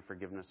confession, the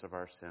forgiveness of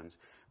our sins,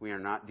 we are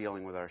not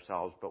dealing with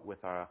ourselves, but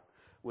with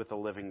a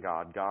living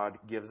God. God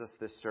gives us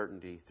this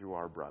certainty through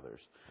our brothers.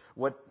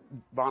 What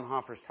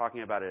Bonhoeffer is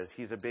talking about is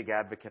he's a big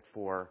advocate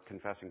for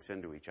confessing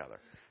sin to each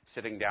other,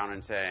 sitting down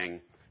and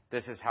saying,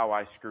 this is how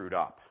I screwed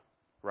up,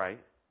 right?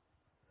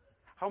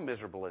 How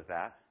miserable is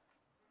that?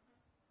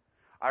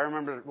 I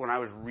remember when I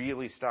was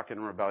really stuck in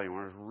rebellion,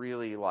 when I was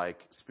really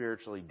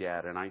spiritually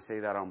dead, and I say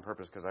that on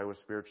purpose because I was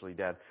spiritually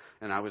dead,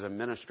 and I was a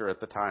minister at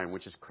the time,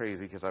 which is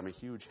crazy because I'm a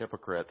huge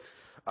hypocrite.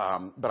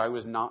 But I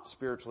was not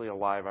spiritually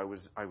alive. I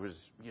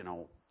was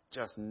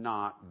just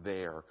not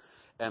there.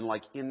 And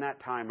in that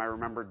time, I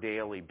remember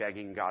daily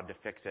begging God to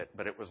fix it,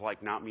 but it was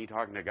not me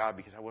talking to God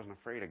because I wasn't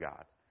afraid of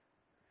God.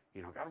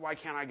 God, why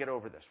can't I get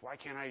over this? Why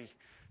can't I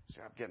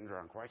stop getting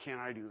drunk? Why can't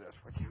I do this?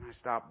 Why can't I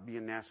stop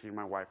being nasty to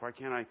my wife? Why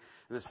can't I? And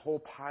this whole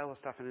pile of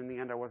stuff. And in the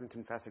end, I wasn't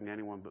confessing to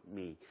anyone but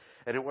me.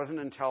 And it wasn't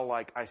until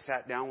I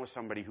sat down with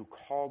somebody who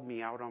called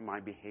me out on my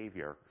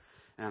behavior.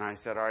 And I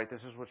said, all right,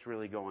 this is what's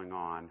really going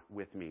on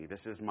with me.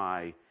 This is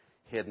my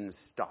hidden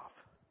stuff.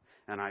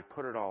 And I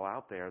put it all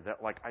out there that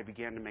I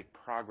began to make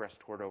progress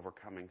toward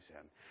overcoming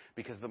sin.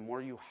 Because the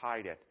more you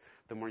hide it,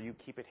 the more you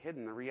keep it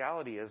hidden. The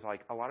reality is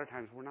a lot of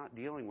times we're not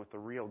dealing with the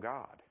real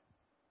God.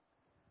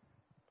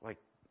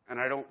 And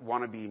I don't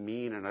want to be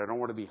mean, and I don't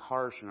want to be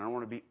harsh, and I don't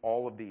want to be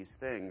all of these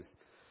things.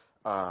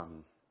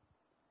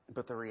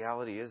 But the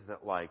reality is that,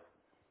 I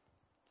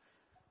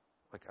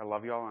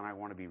love y'all, and I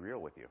want to be real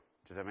with you.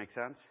 Does that make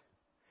sense?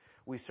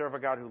 We serve a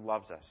God who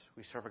loves us.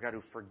 We serve a God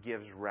who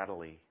forgives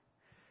readily.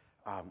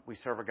 We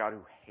serve a God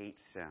who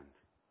hates sin.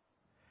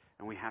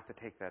 And we have to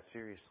take that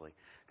seriously.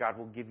 God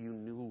will give you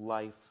new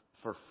life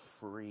for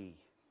free.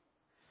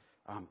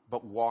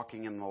 But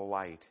walking in the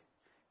light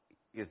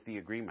is the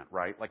agreement,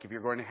 right? Like if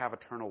you're going to have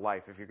eternal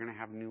life, if you're going to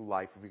have new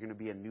life, if you're going to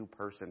be a new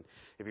person,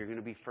 if you're going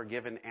to be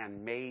forgiven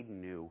and made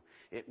new,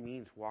 it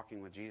means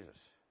walking with Jesus.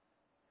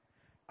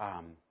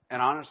 And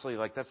honestly,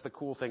 like that's the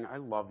cool thing. I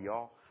love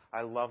y'all.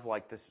 I love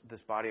like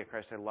this body of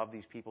Christ. I love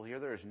these people here.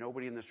 There is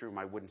nobody in this room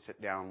I wouldn't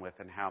sit down with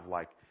and have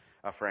like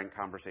a frank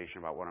conversation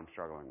about what I'm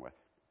struggling with.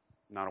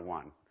 Not a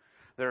one.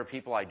 There are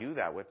people I do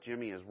that with.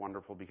 Jimmy is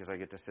wonderful because I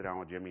get to sit down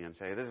with Jimmy and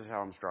say, this is how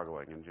I'm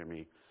struggling. And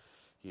Jimmy,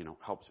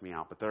 helps me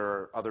out. But there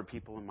are other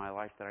people in my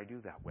life that I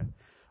do that with.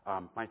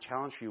 My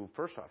challenge for you,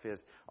 first off,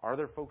 is, are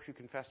there folks you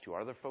confess to?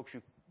 Are there folks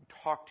you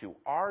talk to?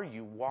 Are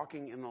you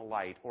walking in the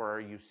light, or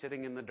are you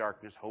sitting in the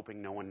darkness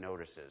hoping no one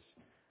notices?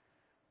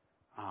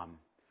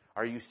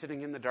 Are you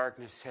sitting in the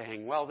darkness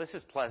saying, well, this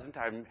is pleasant,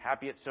 I'm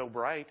happy it's so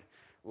bright,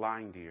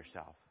 lying to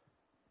yourself?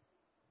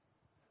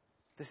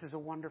 This is a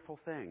wonderful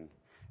thing.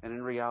 And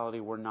in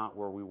reality, we're not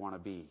where we want to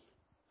be.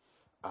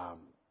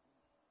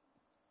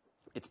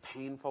 It's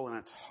painful and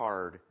it's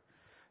hard.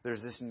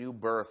 There's this new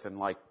birth, and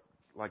like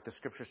the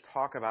scriptures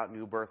talk about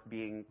new birth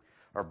being,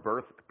 or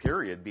birth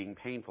period being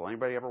painful.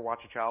 Anybody ever watch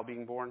a child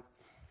being born?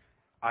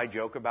 I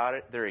joke about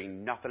it. There ain't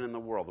nothing in the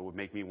world that would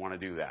make me want to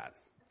do that.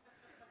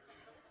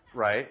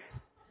 Right?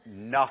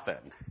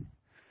 Nothing.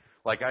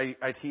 Like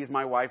I tease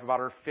my wife about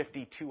her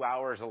 52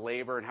 hours of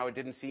labor and how it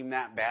didn't seem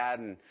that bad,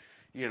 and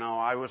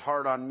I was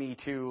hard on me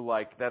too.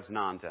 Like, that's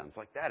nonsense.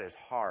 Like, that is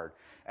hard.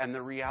 And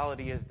the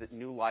reality is that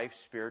new life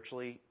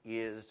spiritually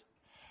is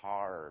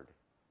hard.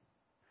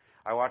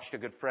 I watched a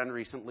good friend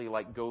recently,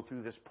 like, go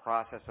through this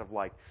process of,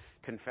 like,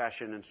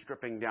 confession and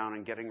stripping down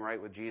and getting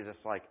right with Jesus,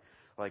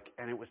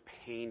 and it was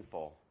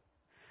painful.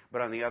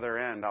 But on the other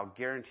end, I'll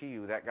guarantee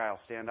you that guy will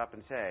stand up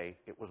and say,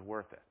 it was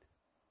worth it.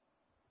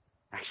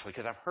 Actually,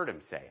 because I've heard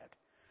him say it.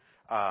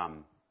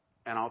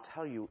 And I'll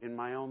tell you, in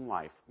my own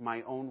life,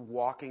 my own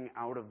walking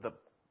out of the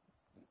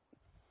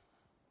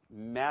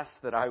mess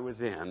that I was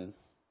in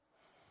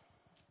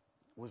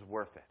was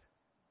worth it.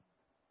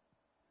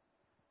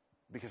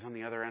 Because on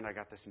the other end, I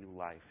got this new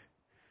life.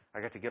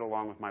 I got to get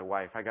along with my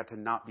wife. I got to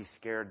not be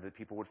scared that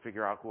people would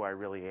figure out who I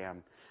really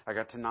am. I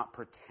got to not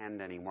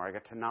pretend anymore. I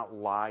got to not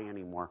lie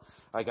anymore.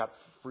 I got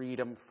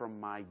freedom from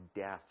my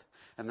death.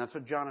 And that's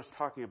what John is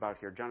talking about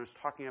here. John is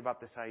talking about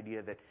this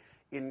idea that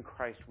in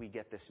Christ we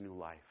get this new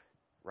life.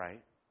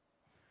 Right?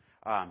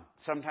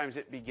 Sometimes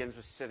it begins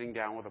with sitting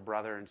down with a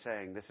brother and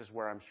saying, this is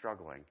where I'm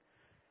struggling.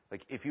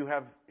 Like, if you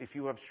have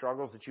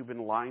struggles that you've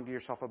been lying to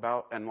yourself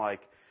about, and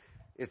like,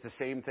 it's the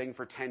same thing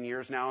for 10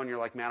 years now, and you're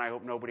like, man, I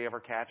hope nobody ever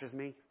catches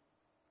me,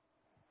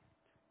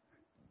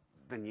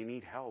 then you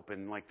need help,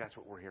 and like, that's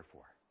what we're here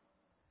for.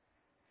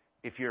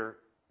 If you're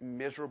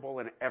miserable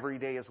and every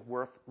day is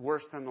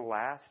worse than the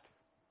last,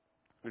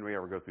 did we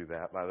ever go through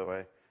that, by the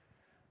way?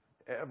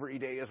 Every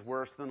day is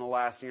worse than the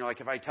last. And you're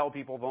like, if I tell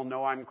people, they'll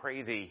know I'm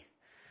crazy.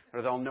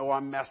 Or they'll know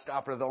I'm messed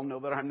up. Or they'll know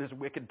that I'm this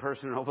wicked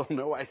person. Or they'll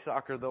know I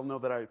suck. Or they'll know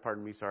that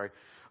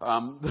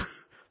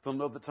they'll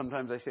know that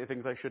sometimes I say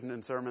things I shouldn't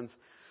in sermons.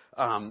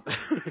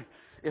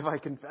 If I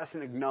confess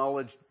and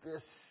acknowledge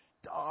this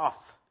stuff,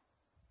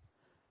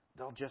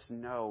 they'll just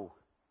know.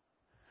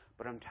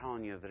 But I'm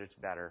telling you that it's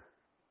better.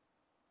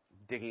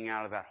 Digging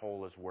out of that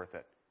hole is worth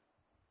it.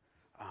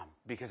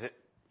 Because it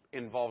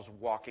involves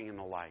walking in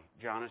the light.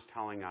 John is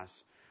telling us,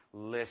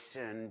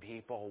 listen,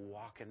 people,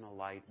 walk in the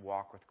light,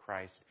 walk with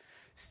Christ.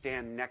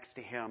 Stand next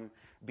to him,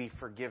 be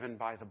forgiven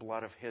by the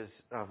blood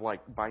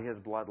by his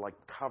blood, like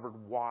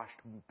covered, washed,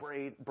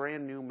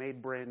 brand new,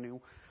 made brand new.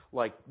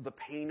 Like, the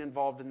pain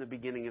involved in the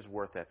beginning is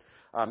worth it.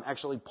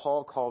 Actually,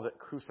 Paul calls it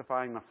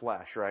crucifying the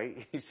flesh, right?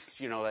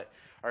 That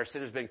our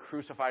sin has been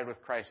crucified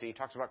with Christ, and he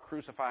talks about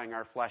crucifying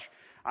our flesh.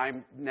 I've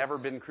never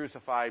been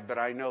crucified, but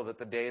I know that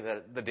the day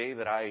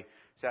that I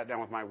sat down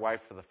with my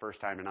wife for the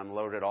first time and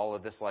unloaded all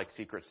of this like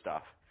secret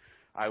stuff,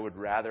 I would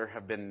rather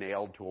have been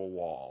nailed to a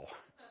wall.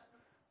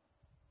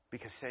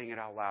 Because saying it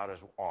out loud is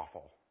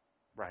awful,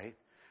 right?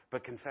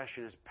 But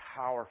confession is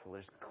powerful.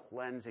 It's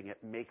cleansing.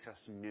 It makes us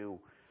new.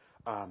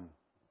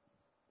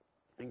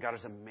 And God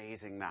is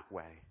amazing that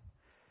way.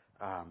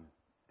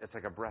 It's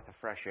like a breath of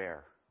fresh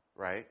air,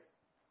 right?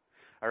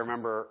 I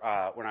remember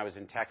when I was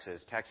in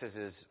Texas. Texas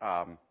is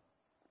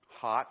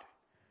hot,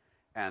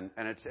 and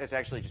it's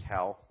actually just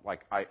hell.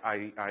 Like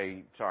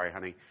I sorry,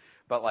 honey,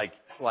 but like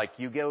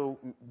you go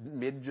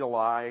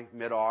mid-July,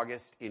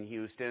 mid-August in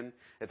Houston,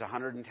 it's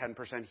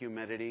 110%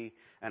 humidity,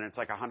 and it's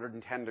like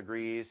 110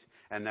 degrees,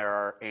 and there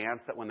are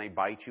ants that when they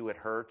bite you, it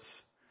hurts.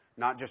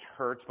 Not just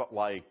hurts, but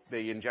like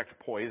they inject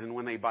poison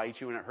when they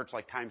bite you, and it hurts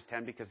like times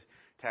 10 because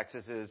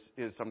Texas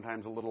is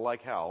sometimes a little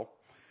like hell.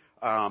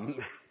 And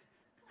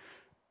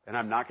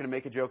I'm not going to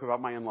make a joke about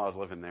my in-laws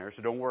living there,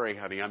 so don't worry,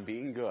 honey. I'm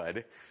being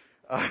good.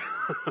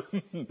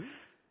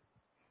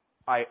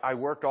 I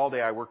worked all day.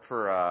 I worked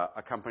for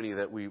a company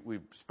that we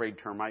sprayed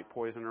termite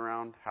poison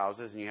around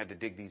houses, and you had to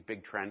dig these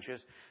big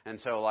trenches. And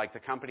so, like, the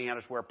company had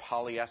us wear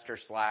polyester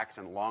slacks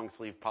and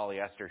long-sleeve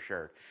polyester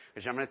shirt.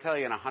 Which I'm going to tell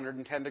you, in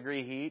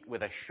 110-degree heat,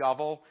 with a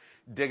shovel,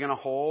 digging a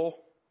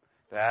hole,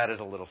 that is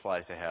a little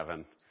slice of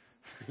heaven.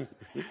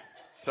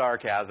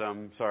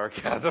 Sarcasm.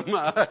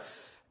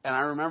 And I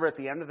remember at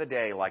the end of the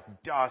day,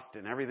 like, dust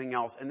and everything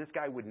else, and this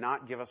guy would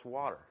not give us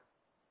water.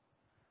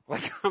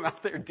 Like, I'm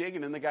out there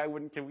digging, and the guy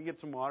wouldn't, can we get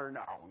some water?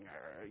 No.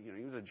 You know,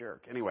 he was a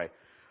jerk. Anyway,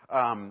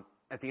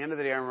 at the end of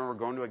the day, I remember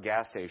going to a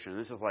gas station.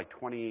 This is like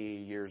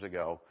 20 years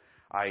ago.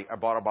 I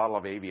bought a bottle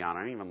of Evian. I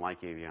didn't even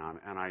like Evian.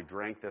 And I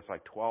drank this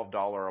like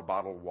 $12 a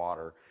bottle of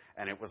water,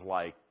 and it was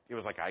like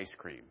ice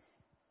cream.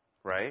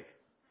 Right?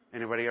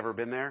 Anybody ever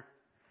been there?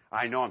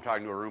 I know I'm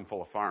talking to a room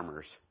full of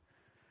farmers.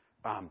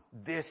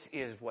 This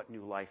is what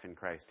new life in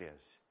Christ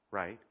is,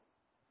 right?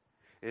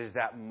 It is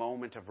that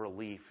moment of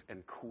relief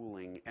and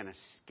cooling and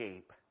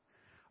escape.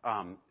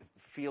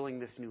 Feeling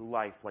this new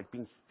life, like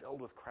being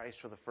filled with Christ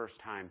for the first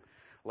time.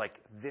 Like,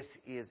 this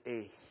is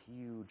a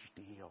huge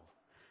deal.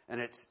 And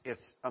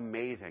it's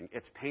amazing.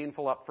 It's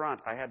painful up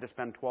front. I had to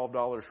spend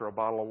 $12 for a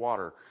bottle of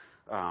water.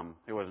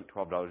 It wasn't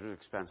 $12. It was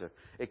expensive.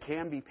 It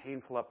can be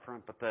painful up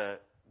front, but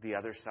the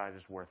other side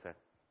is worth it.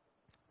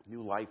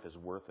 New life is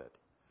worth it.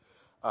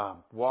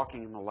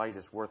 Walking in the light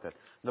is worth it.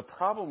 The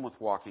problem with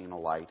walking in the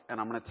light, and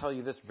I'm going to tell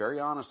you this very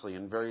honestly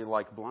and very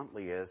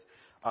bluntly, is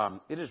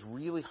it is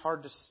really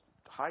hard to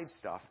hide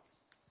stuff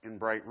in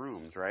bright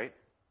rooms, right?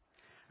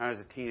 When I was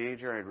a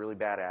teenager, I had really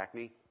bad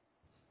acne,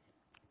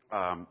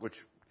 which,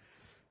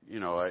 you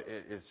know,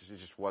 it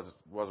just was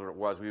what it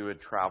was. We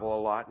would travel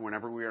a lot.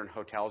 Whenever we were in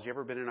hotels, you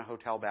ever been in a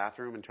hotel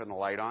bathroom and turn the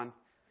light on?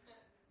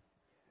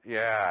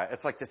 Yeah,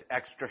 it's like this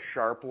extra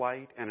sharp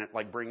light, and it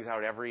like brings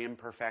out every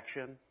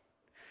imperfection.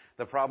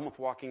 The problem with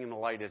walking in the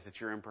light is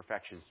that your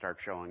imperfections start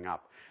showing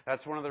up.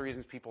 That's one of the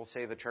reasons people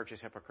say the church is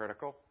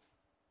hypocritical.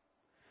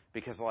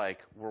 Because, like,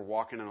 we're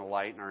walking in the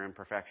light and our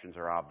imperfections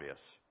are obvious.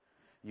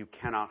 You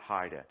cannot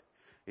hide it.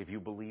 If you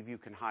believe you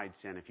can hide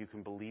sin, if you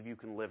can believe you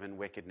can live in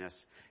wickedness,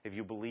 if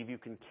you believe you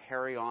can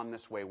carry on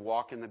this way,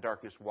 walk in the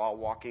darkness while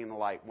walking in the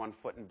light, one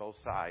foot in both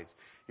sides,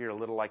 you're a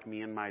little like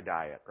me and my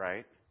diet,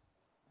 right?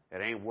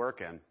 It ain't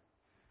working.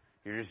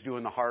 You're just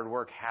doing the hard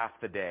work half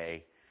the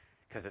day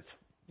because it's,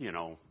 you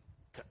know,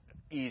 to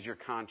ease your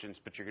conscience,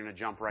 but you're going to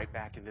jump right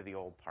back into the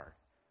old part.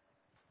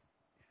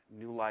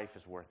 New life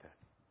is worth it,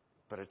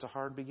 but it's a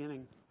hard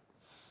beginning.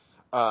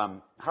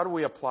 How do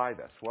we apply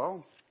this?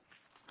 Well,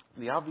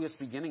 the obvious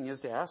beginning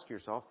is to ask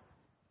yourself,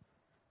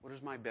 what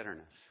is my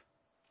bitterness?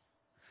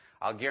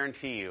 I'll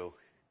guarantee you,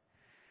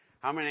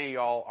 how many of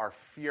y'all are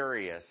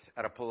furious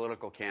at a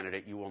political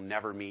candidate you will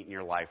never meet in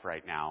your life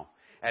right now,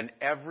 and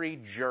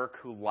every jerk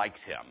who likes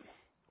him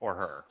or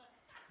her?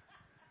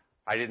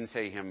 I didn't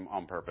say him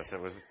on purpose.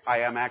 I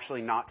am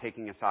actually not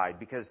taking a side,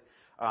 because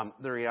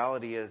the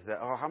reality is that,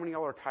 how many of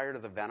y'all are tired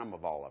of the venom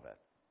of all of it?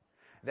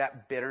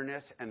 That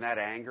bitterness and that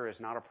anger is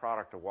not a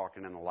product of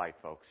walking in the light,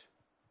 folks.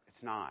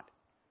 It's not.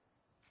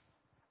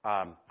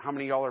 How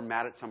many of y'all are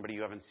mad at somebody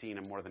you haven't seen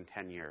in more than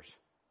 10 years?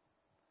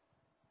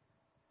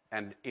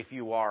 And if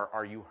you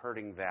are you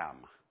hurting them?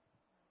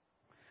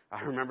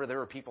 I remember there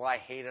were people I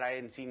hated I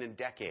hadn't seen in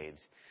decades.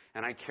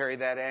 And I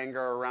carried that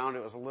anger around.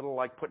 It was a little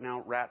like putting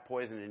out rat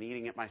poison and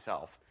eating it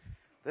myself.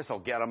 This'll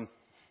get them.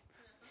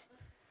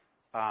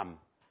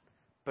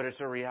 But it's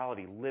a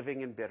reality.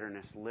 Living in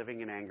bitterness,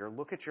 living in anger.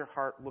 Look at your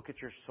heart. Look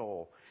at your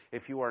soul.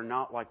 If you are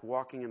not like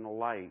walking in the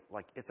light,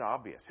 like, it's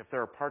obvious. If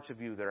there are parts of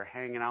you that are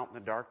hanging out in the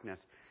darkness,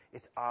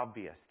 it's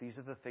obvious. These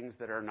are the things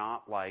that are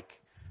not like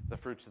the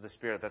fruits of the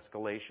Spirit. That's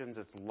Galatians.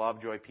 It's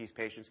love, joy, peace,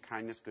 patience,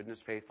 kindness, goodness,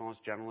 faithfulness,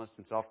 gentleness,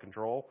 and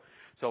self-control.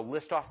 So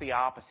list off the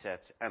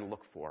opposites and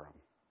look for them.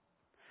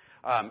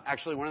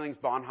 Actually, one of the things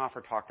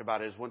Bonhoeffer talked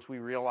about is once we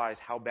realize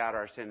how bad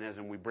our sin is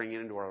and we bring it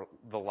into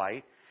the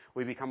light,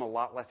 we become a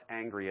lot less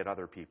angry at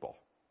other people,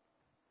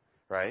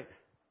 right?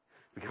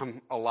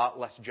 Become a lot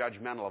less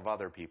judgmental of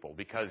other people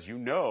because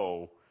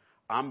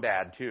I'm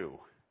bad too.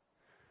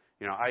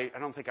 I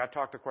don't think I've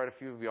talked to quite a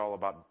few of y'all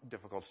about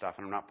difficult stuff,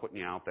 and I'm not putting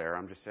you out there.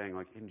 I'm just saying,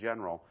 like, in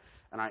general.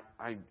 And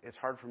it's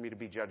hard for me to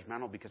be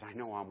judgmental because I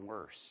know I'm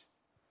worse,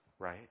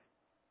 right?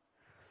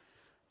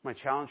 My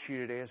challenge to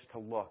you today is to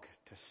look,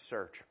 to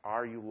search.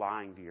 Are you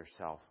lying to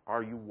yourself?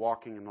 Are you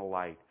walking in the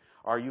light?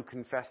 Are you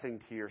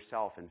confessing to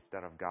yourself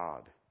instead of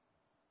God?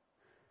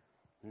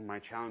 And my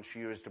challenge to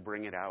you is to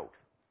bring it out.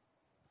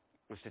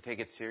 Is to take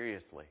it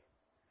seriously.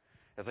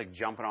 It's like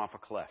jumping off a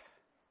cliff,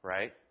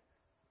 right?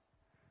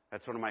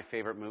 That's one of my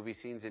favorite movie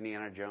scenes,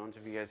 Indiana Jones.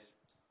 Have you guys,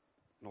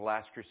 The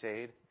Last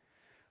Crusade,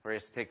 where he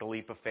has to take a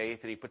leap of faith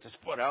and he puts his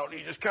foot out and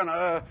he just kind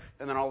of,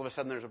 and then all of a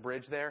sudden there's a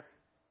bridge there.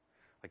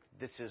 Like,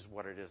 this is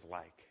what it is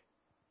like.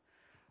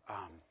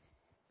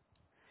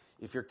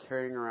 If you're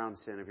carrying around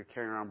sin, if you're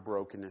carrying around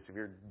brokenness, if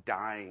you're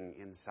dying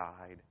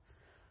inside,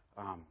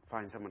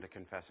 find someone to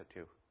confess it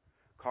to.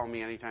 Call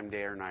me anytime,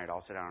 day or night.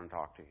 I'll sit down and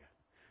talk to you.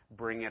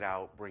 Bring it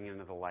out, bring it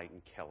into the light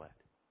and kill it,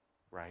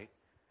 right?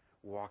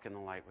 Walk in the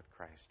light with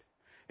Christ.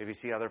 If you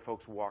see other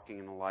folks walking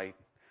in the light,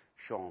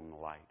 show them the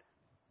light.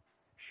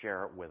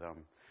 Share it with them.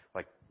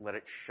 Like, let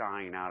it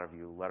shine out of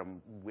you. Let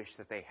them wish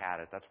that they had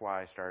it. That's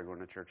why I started going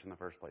to church in the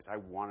first place. I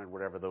wanted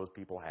whatever those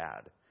people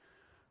had.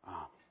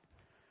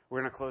 We're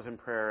going to close in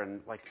prayer,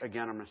 and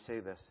again, I'm going to say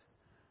this.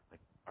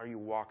 Are you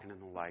walking in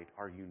the light?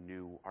 Are you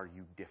new? Are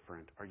you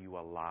different? Are you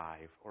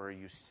alive? Or are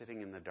you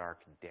sitting in the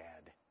dark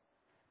dead,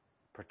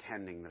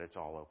 pretending that it's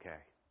all okay?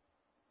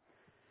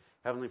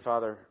 Heavenly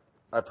Father,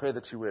 I pray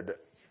that you would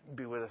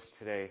be with us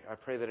today. I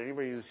pray that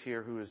anybody who's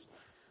here who is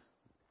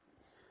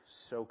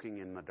soaking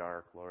in the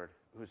dark, Lord,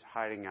 who's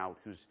hiding out,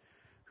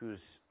 who's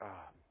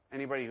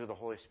anybody who the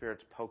Holy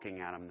Spirit's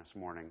poking at them this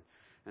morning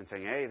and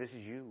saying, hey, this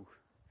is you.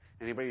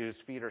 Anybody whose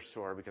feet are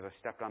sore because I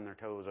stepped on their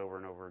toes over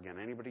and over again.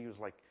 Anybody who's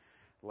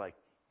like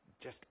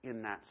just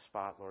in that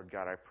spot, Lord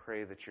God, I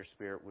pray that your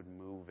Spirit would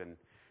move and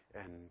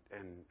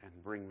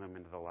bring them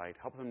into the light.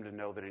 Help them to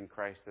know that in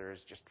Christ there is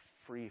just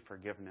free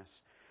forgiveness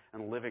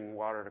and living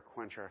water to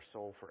quench our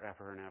soul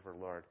forever and ever,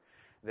 Lord.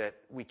 That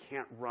we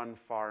can't run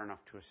far enough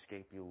to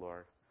escape you,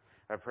 Lord.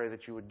 I pray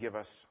that you would give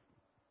us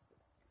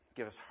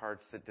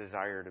hearts that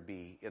desire to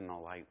be in the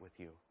light with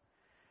you.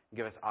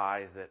 Give us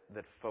eyes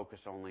that focus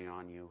only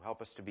on you.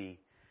 Help us to be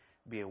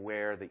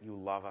aware that you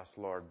love us,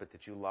 Lord, but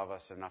that you love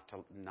us enough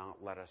to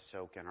not let us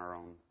soak in our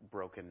own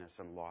brokenness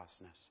and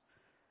lostness.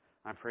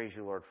 I praise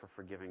you, Lord, for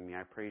forgiving me.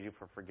 I praise you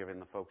for forgiving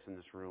the folks in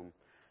this room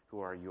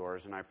who are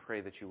yours. And I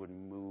pray that you would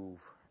move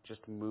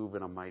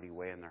in a mighty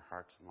way in their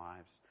hearts and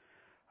lives.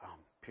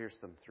 Pierce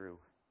them through.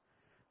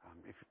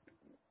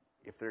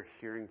 If they're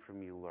hearing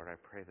from you, Lord, I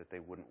pray that they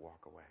wouldn't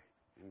walk away.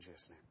 In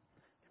Jesus' name,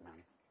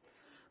 amen.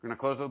 We're going to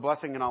close with a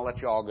blessing, and I'll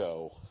let you all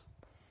go.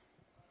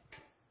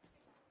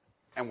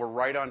 And we're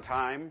right on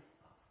time,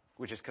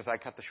 which is because I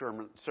cut the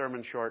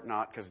sermon short,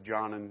 not because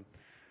John and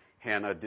Hannah